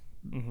want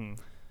to.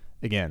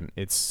 Again,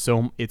 it's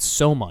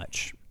so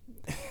much,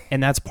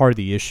 and that's part of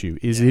the issue.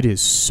 It is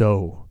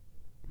so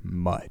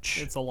much.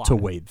 It's a lot to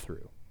wade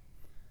through.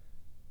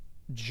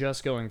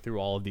 Just going through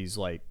all of these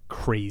like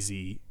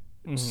crazy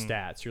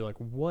stats. You're like,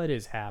 what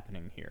is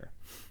happening here?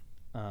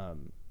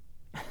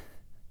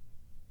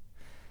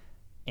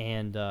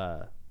 And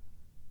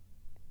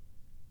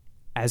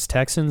as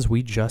Texans,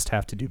 we just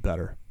have to do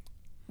better.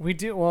 We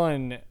do. Well,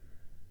 and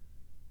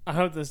I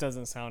hope this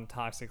doesn't sound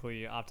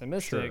toxically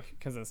optimistic,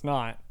 because it's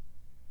not.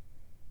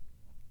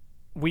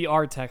 We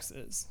are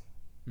Texas.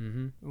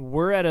 Mm-hmm.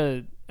 We're at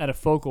a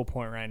focal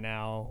point right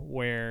now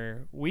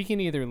where we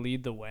can either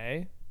lead the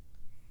way,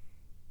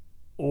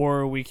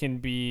 or we can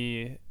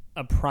be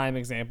a prime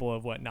example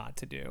of what not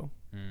to do.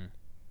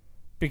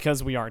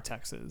 Because we are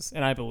Texas,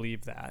 and I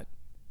believe that.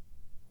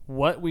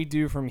 What we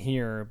do from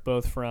here,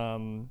 both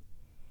from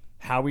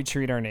how we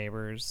treat our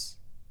neighbors,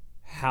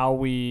 how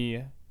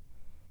we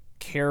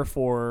care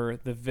for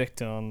the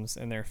victims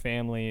and their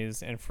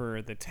families, and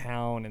for the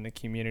town and the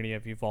community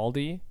of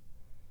Uvalde,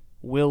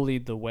 will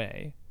lead the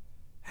way.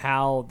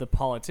 How the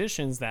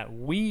politicians that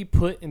we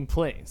put in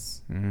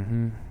place,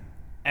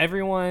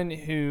 everyone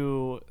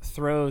who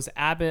throws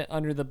Abbott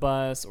under the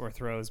bus or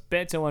throws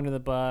Beto under the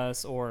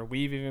bus, or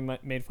we've even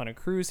made fun of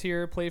Cruz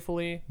here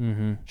playfully,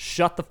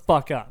 shut the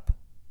fuck up.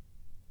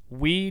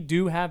 We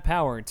do have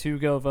power to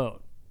go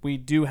vote. We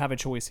do have a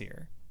choice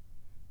here.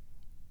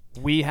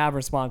 We have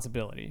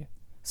responsibility.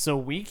 So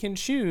we can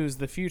choose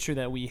the future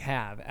that we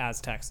have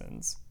as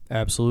Texans.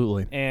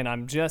 Absolutely. And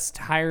I'm just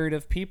tired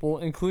of people,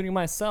 including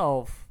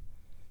myself,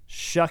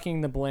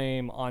 shucking the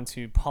blame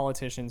onto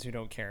politicians who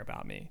don't care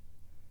about me.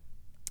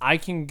 I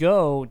can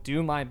go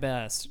do my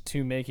best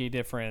to make a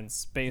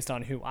difference based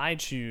on who I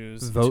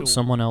choose. Vote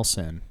someone else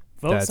in.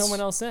 Someone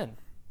else in.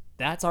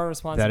 That's our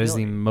responsibility. That is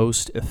the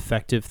most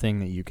effective thing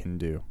that you can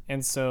do.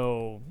 And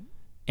so...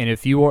 And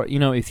if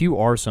you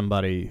are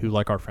somebody who,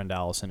 like our friend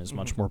Allison, is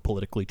much more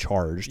politically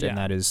charged, and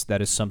that is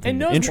something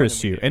that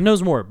interests you, and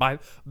knows more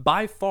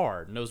by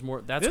far knows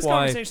more. That's this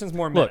why conversation is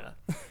more meta.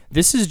 Look,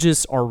 this is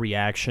just our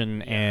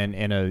reaction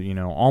and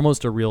a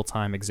almost a real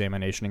time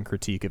examination and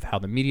critique of how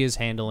the media is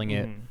handling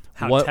it,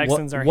 how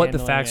Texans are what the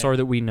facts are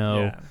that we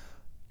know,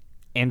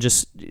 and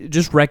just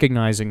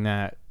recognizing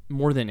that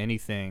more than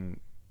anything,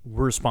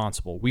 we're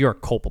responsible. We are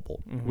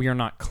culpable. We are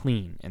not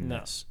clean in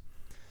this.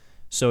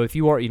 So if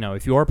you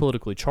are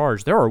politically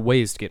charged, there are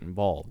ways to get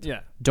involved.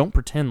 Yeah. Don't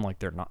pretend like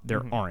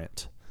there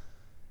aren't.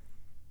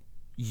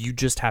 You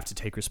just have to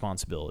take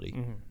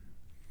responsibility.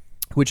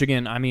 Which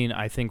again, I mean,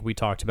 I think we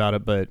talked about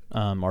it, but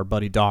our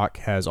buddy Doc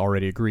has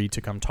already agreed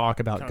to come talk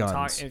about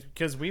guns.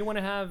 Because we want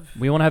to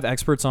have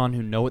experts on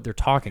who know what they're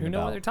talking about. Who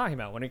know what they're talking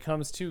about when it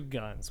comes to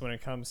guns, when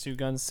it comes to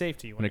gun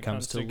safety, when it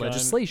comes to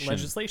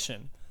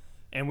legislation.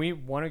 And we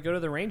want to go to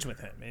the range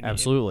with him. And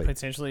absolutely.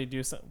 Potentially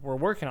do some. We're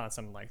working on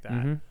something like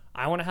that.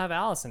 I want to have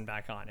Allison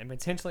back on and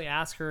potentially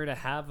ask her to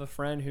have a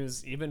friend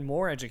who's even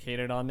more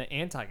educated on the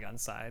anti-gun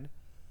side.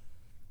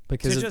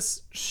 Because to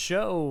just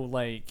show,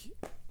 like,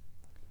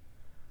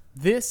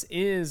 this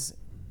is,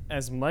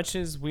 as much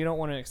as we don't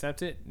want to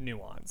accept it,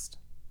 nuanced.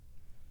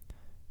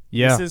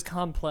 Yeah. This is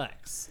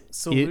complex.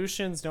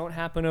 Solutions don't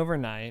happen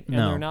overnight, and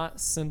they're not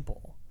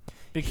simple.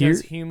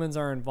 Because humans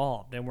are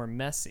involved, and we're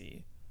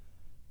messy.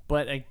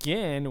 But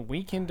again,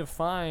 we can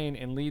define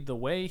and lead the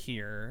way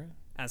here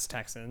as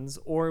Texans,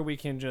 or we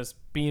can just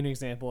be an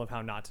example of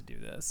how not to do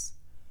this.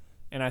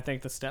 And I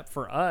think the step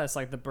for us,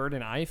 like the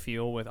burden I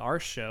feel with our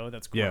show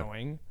that's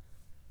growing,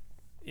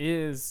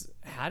 is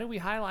how do we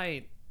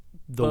highlight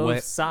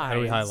both sides? How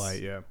do we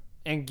highlight,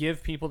 and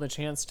give people the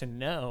chance to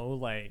know,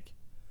 like,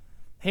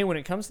 hey, when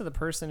it comes to the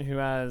person who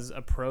has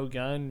a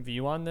pro-gun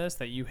view on this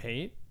that you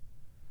hate,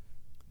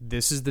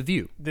 this is the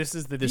view. This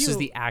is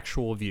the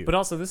actual view. But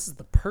also, this is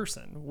the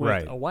person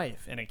with a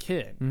wife and a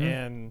kid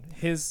and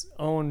his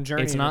own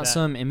journey. It's not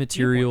some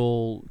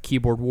immaterial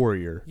keyboard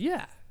warrior.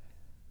 Yeah.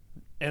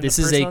 And this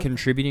is a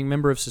contributing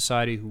member of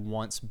society who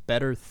wants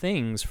better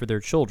things for their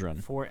children.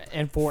 For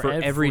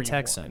every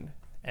Texan.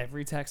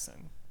 Every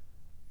Texan.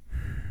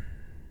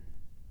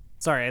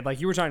 Sorry, like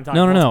you were trying to talk.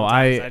 No.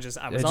 I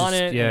was on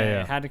it.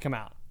 And it had to come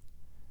out.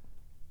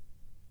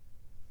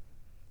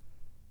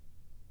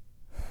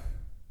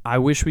 I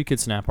wish we could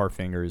snap our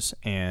fingers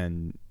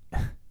and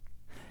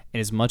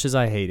as much as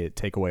I hate it,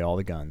 take away all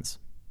the guns.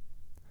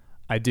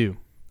 I do.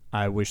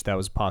 I wish that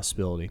was a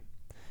possibility.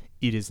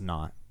 It is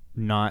not.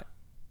 Not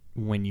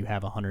when you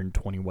have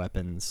 120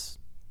 weapons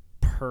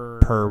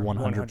per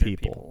 100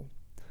 people.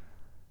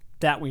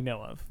 That we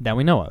know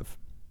of.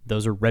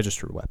 Those are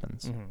registered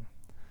weapons.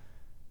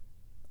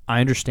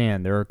 I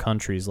understand there are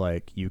countries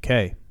like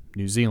UK,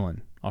 New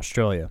Zealand,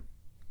 Australia.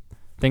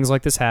 Things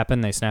like this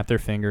happen, they snap their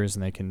fingers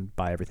and they can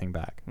buy everything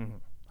back.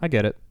 I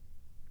get it.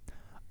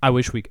 I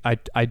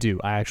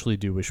actually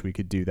do wish we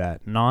could do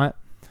that. Not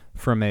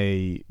from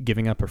a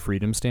giving up a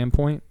freedom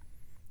standpoint.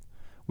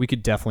 We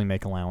could definitely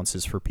make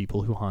allowances for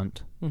people who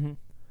hunt.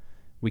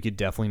 We could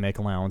definitely make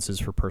allowances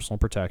for personal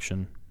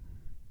protection.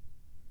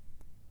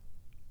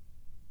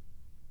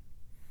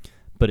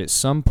 But at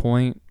some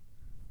point,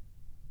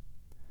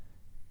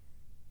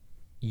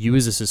 you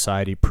as a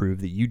society prove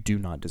that you do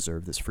not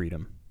deserve this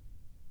freedom.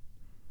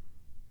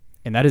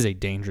 And that is a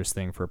dangerous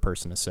thing for a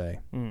person to say.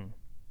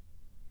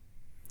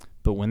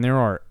 But when there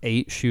are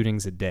 8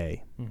 shootings a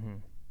day,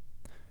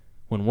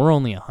 when we're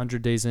only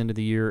 100 days into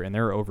the year and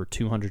there are over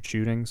 200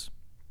 shootings,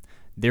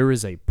 there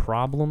is a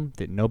problem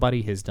that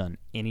nobody has done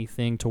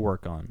anything to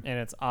work on. And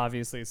it's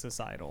obviously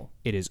societal.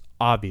 It is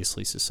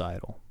obviously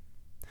societal.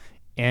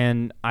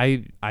 And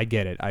I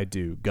get it. I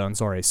do.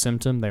 Guns are a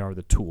symptom. They are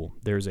the tool.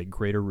 There's a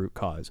greater root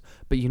cause.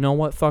 But you know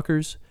what,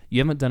 fuckers? You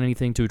haven't done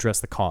anything to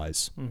address the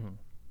cause.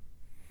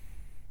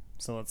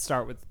 So let's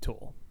start with the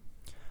tool.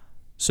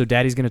 So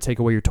daddy's going to take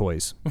away your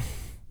toys.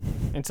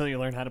 Until you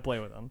learn how to play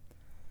with them.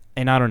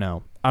 And I don't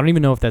know. I don't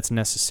even know if that's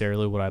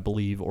necessarily what I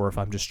believe or if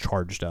I'm just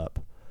charged up.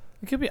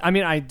 It could be. I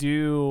mean, I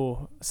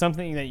do.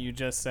 Something that you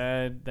just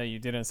said that you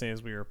didn't say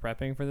as we were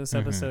prepping for this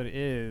episode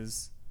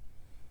is,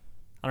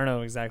 I don't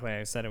know exactly how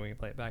I said it. We can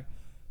play it back.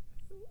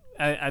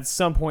 At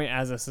some point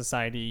as a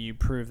society, you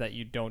prove that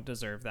you don't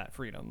deserve that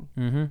freedom.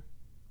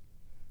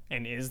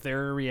 And is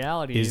there a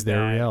reality? Is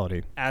there a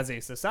reality? As a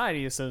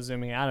society, so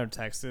zooming out of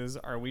Texas,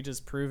 are we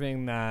just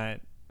proving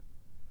that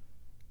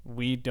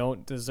we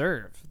don't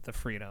deserve the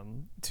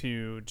freedom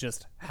to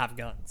just have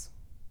guns?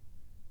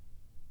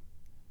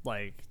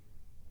 Like,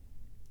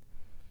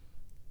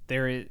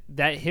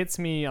 that hits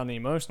me on the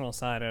emotional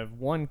side of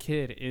one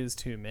kid is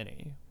too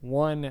many.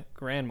 One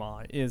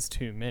grandma is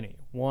too many.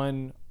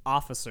 One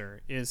officer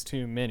is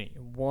too many.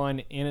 One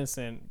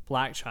innocent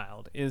black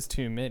child is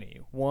too many.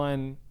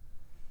 One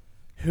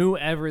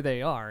whoever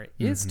they are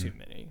is too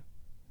many.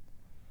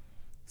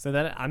 So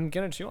that I'm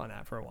going to chew on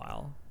that for a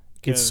while.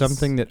 It's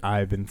something that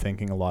I've been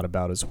thinking a lot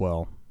about as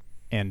well,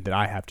 and that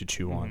I have to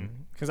chew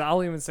on. Because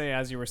I'll even say,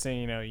 as you were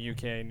saying,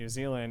 UK, New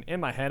Zealand, in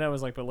my head I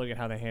was like, but look at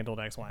how they handled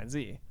X, Y, and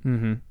Z.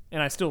 And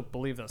I still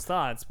believe those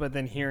thoughts, but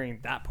then hearing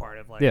that part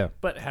of like,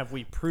 but have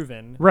we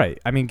proven? Right.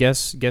 I mean,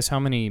 guess how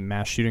many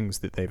mass shootings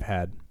that they've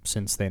had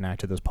since they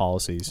enacted those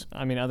policies.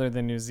 I mean, other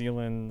than New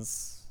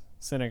Zealand's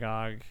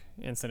synagogue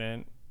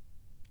incident,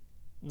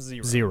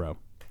 zero.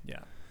 Yeah.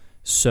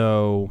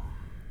 So,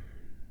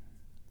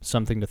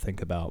 something to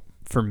think about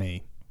for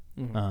me.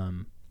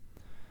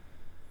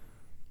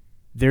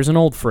 There's an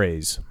old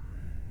phrase: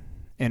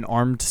 an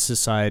armed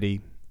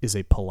society is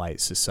a polite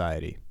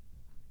society.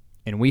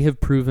 And we have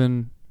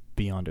proven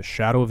beyond a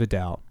shadow of a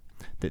doubt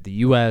that the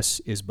U.S.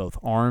 is both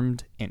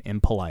armed and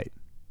impolite.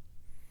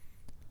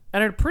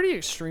 At a pretty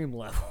extreme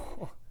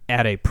level.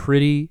 At a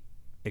pretty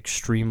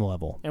extreme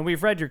level. And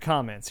we've read your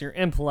comments. You're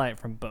impolite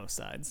from both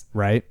sides.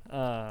 Right?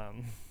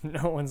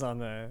 No one's on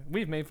the...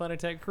 We've made fun of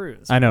Ted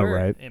Cruz. I know, We're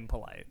right?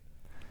 Impolite.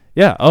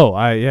 Yeah. Oh,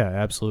 yeah,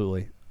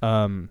 absolutely.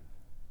 And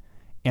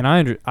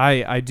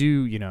I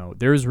do,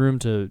 there's room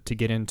to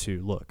get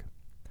into, look,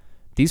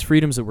 these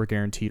freedoms that we're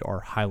guaranteed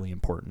are highly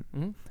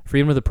important.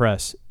 Freedom of the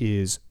press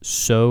is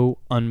so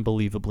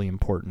unbelievably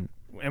important.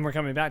 And we're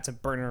coming back to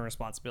burden and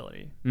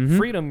responsibility.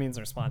 Freedom means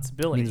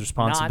responsibility.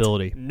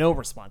 Not no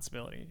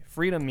responsibility.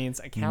 Freedom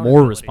means accountability.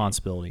 More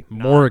responsibility.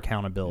 More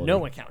accountability.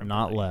 No accountability.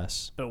 Not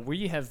less. But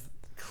we have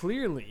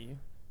clearly...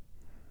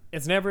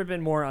 It's never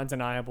been more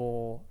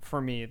undeniable for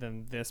me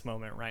than this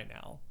moment right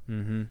now.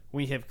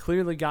 We have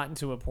clearly gotten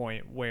to a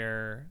point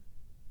where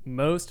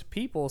most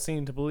people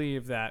seem to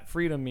believe that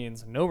freedom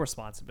means no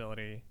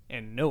responsibility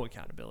and no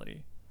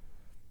accountability.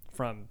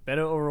 From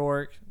Beto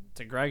O'Rourke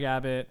to Greg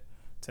Abbott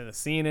to the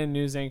CNN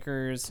news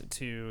anchors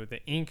to the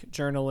Inc.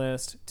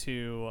 journalist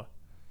to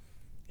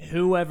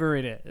whoever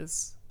it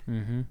is.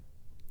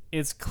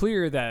 It's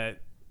clear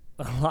that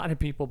a lot of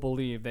people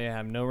believe they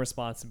have no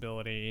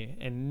responsibility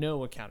and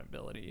no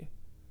accountability.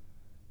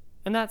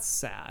 And that's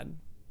sad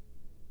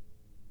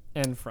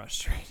and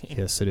frustrating.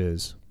 Yes, it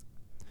is.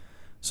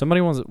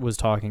 Somebody was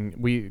talking,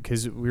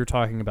 because we were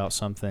talking about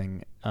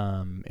something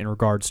in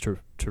regards to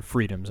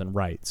freedoms and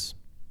rights.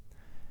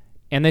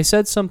 And they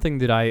said something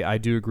that I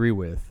do agree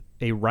with.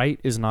 A right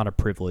is not a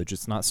privilege.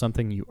 It's not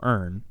something you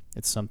earn.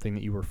 It's something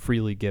that you were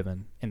freely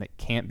given and that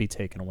can't be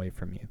taken away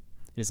from you.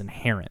 It is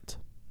inherent.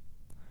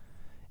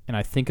 And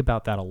I think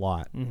about that a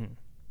lot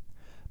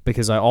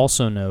because I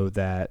also know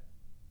that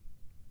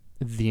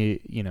the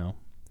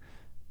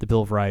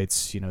Bill of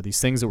Rights, these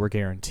things that we're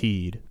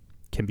guaranteed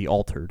can be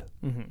altered,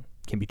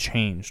 can be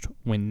changed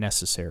when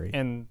necessary.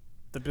 And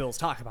the bills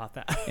talk about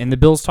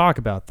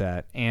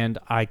that. And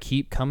I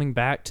keep coming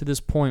back to this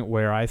point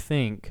where I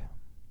think,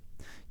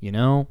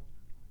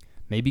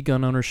 maybe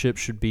gun ownership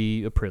should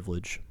be a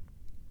privilege.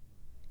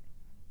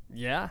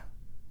 Yeah.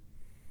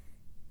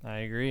 I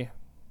agree.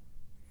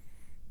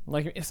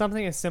 Like, if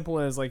something as simple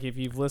as, like, if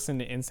you've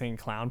listened to Insane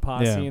Clown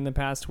Posse in the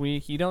past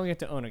week, you don't get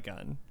to own a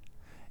gun.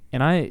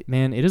 And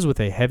it is with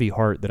a heavy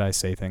heart that I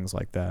say things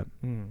like that.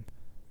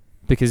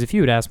 Because if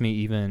you had asked me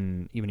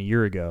even a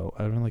year ago,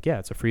 I'd be like, yeah,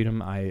 it's a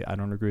freedom. I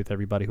don't agree with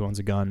everybody who owns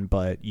a gun,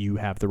 but you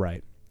have the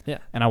right. Yeah.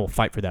 And I will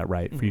fight for that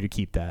right, for you to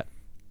keep that.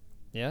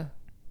 Yeah.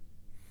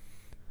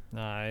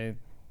 I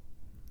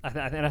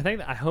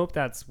hope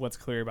that's what's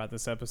clear about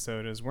this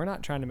episode is we're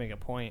not trying to make a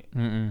point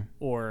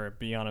or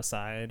be on a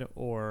side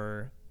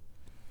or...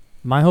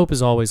 My hope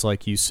is always,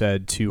 like you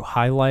said, to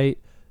highlight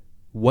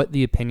what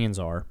the opinions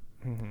are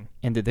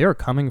and that they are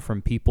coming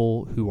from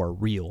people who are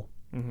real,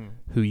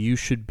 who you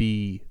should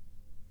be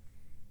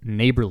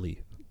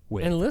neighborly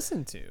with. And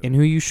listen to. And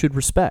who you should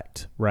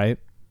respect, right?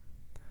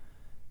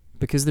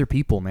 Because they're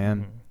people,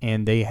 man. Mm-hmm.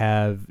 And they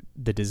have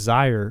the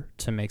desire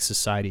to make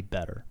society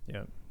better.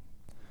 Yep.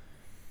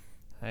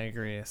 I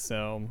agree.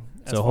 So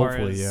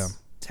hopefully, yeah.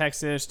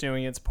 Texas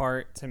doing its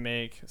part to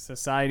make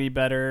society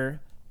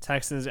better.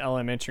 Texas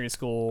Elementary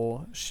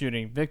School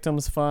Shooting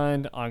Victims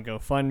Fund on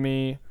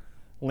GoFundMe.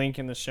 Link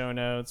in the show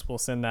notes. We'll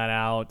send that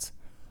out.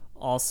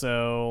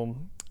 Also,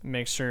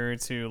 make sure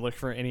to look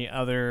for any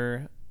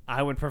other,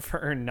 I would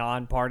prefer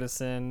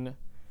nonpartisan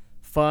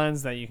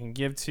funds that you can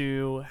give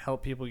to,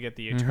 help people get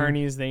the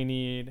attorneys they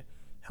need,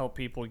 help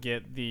people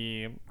get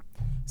the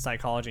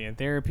psychology and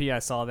therapy. I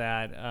saw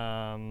that.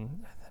 I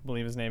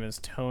believe his name is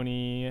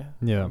Tony.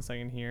 Yeah. 1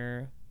 second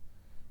here.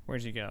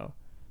 Where'd you go?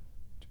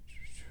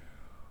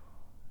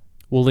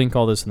 We'll link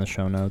all this in the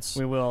show notes.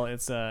 We will.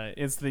 It's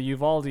the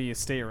Uvalde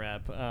state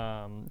rep,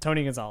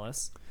 Tony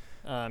Gonzalez.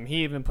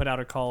 He even put out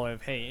a call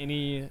of, hey,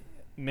 any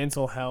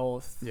mental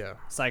health,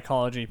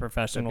 psychology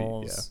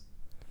professionals,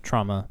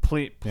 trauma,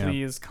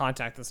 please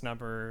contact this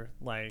number.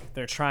 Like,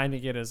 they're trying to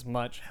get as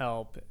much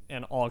help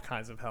and all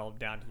kinds of help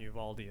down to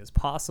Uvalde as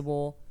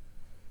possible.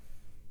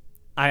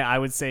 I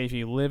would say if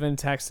you live in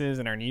Texas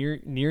and are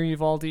near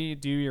Uvalde,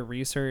 do your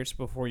research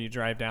before you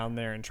drive down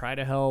there and try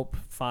to help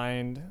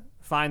find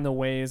the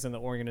ways and the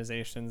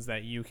organizations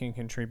that you can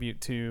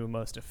contribute to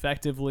most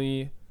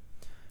effectively.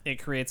 It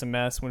creates a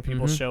mess when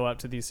people show up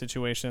to these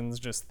situations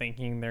just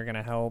thinking they're going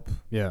to help.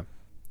 Yeah.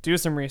 Do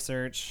some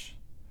research.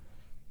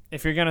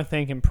 If you're going to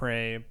think and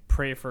pray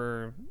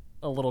for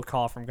a little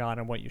call from God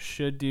on what you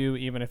should do,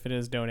 even if it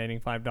is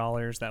donating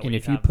 $5. That way. And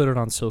if you put it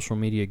on social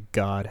media,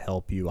 God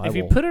help you. If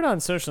you put it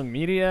on social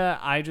media,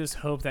 I just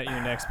hope that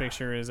your next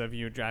picture is of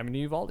you driving to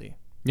Uvalde.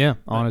 Yeah,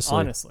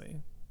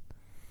 honestly.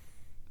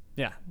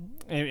 Yeah.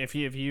 If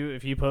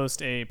you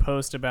post a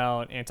post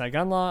about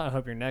anti-gun law, I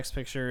hope your next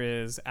picture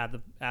is at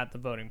the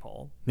voting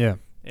poll. Yeah.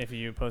 If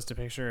you post a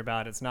picture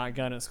about it's not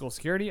gun at school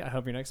security, I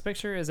hope your next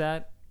picture is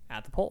at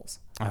the polls.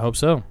 I hope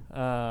so.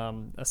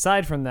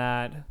 Aside from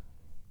that,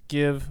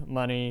 give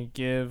money,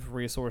 give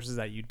resources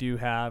that you do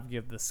have,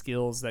 give the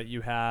skills that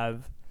you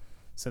have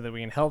so that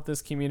we can help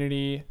this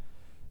community,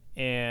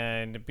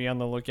 and be on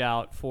the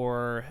lookout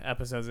for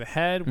episodes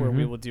ahead where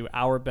we will do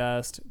our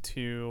best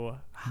to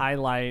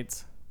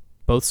highlight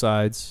both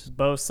sides,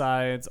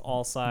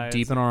 all sides,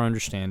 deepen our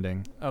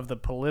understanding of the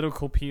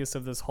political piece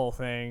of this whole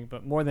thing.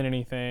 But more than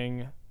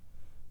anything,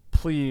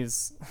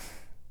 please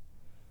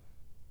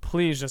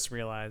just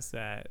realize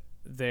that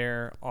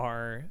there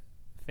are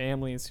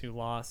families who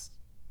lost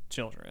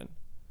children.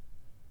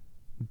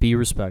 Be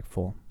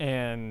respectful.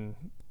 And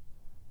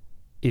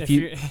if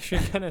you're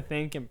gonna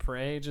think and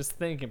pray, just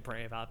think and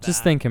pray about that.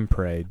 Just think and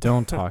pray.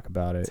 Don't talk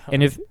about it.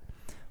 And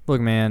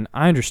look, man,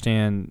 I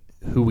understand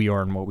who we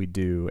are and what we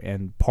do,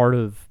 and part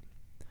of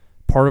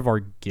our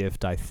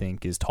gift, I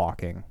think, is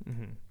talking.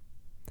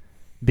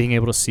 Being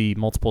able to see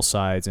multiple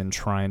sides and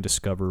try and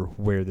discover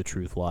where the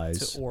truth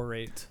lies. To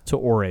orate.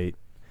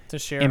 To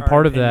share and our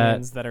part of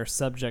opinions that are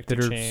subject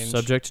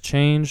to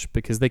change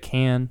because they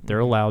can. They're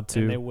allowed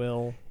to. And they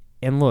will.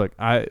 And look,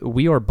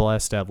 we are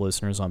blessed to have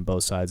listeners on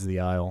both sides of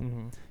the aisle.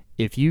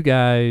 If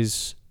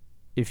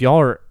y'all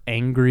are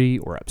angry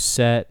or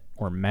upset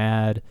or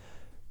mad,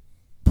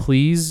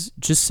 please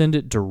just send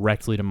it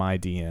directly to my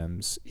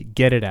DMs.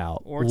 Get it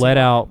out. Let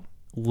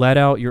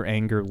out your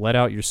anger, let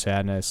out your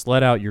sadness,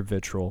 let out your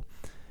vitriol,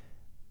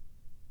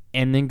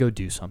 and then go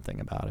do something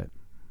about it.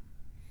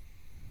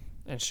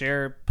 And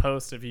share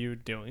posts of you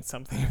doing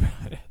something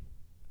about it.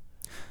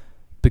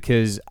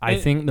 Because I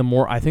think the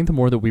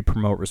more that we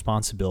promote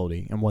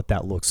responsibility and what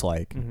that looks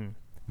like,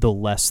 the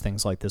less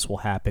things like this will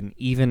happen,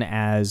 even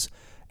as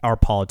our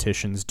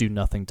politicians do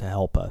nothing to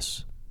help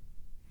us.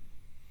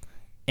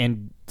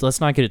 And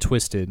let's not get it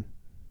twisted.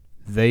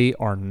 They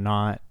are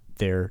not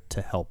there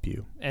to help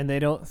you. And they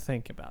don't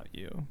think about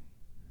you.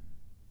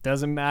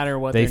 Doesn't matter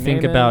what they their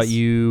think name about is.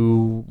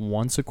 You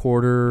once a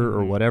quarter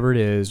or whatever it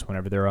is,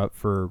 whenever they're up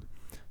for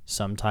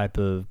some type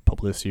of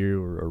publicity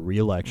or a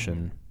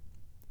re-election.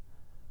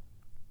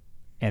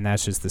 And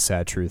that's just the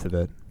sad truth of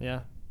it.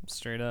 Yeah,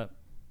 straight up.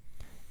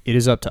 It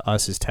is up to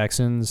us as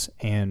Texans,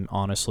 and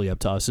honestly up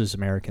to us as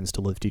Americans,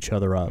 to lift each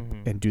other up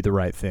and do the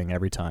right thing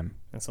every time.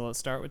 And so let's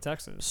start with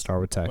Texas.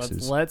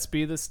 Let's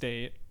be the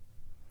state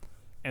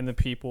and the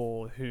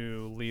people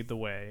who lead the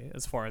way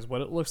as far as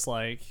what it looks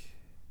like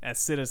as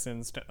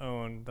citizens to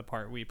own the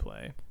part we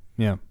play.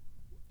 Yeah.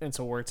 And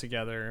to work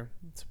together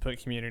to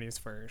put communities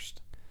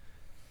first.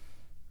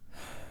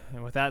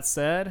 And with that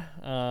said,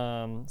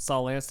 saw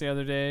Lance the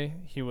other day.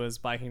 He was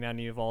biking down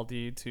to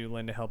Uvalde to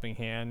lend a helping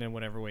hand in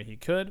whatever way he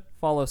could.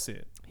 Follow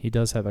suit. He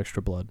does have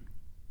extra blood.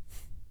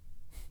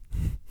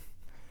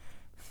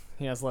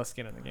 He has less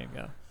skin in the game,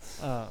 go.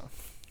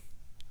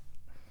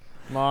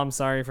 Mom,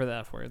 sorry for the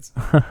F words.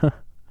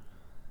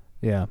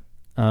 Yeah.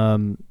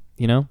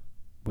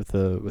 With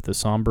a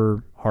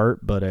somber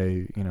heart, but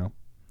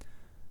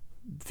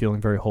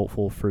feeling very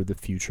hopeful for the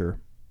future.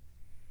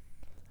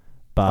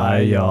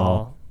 Bye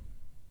y'all.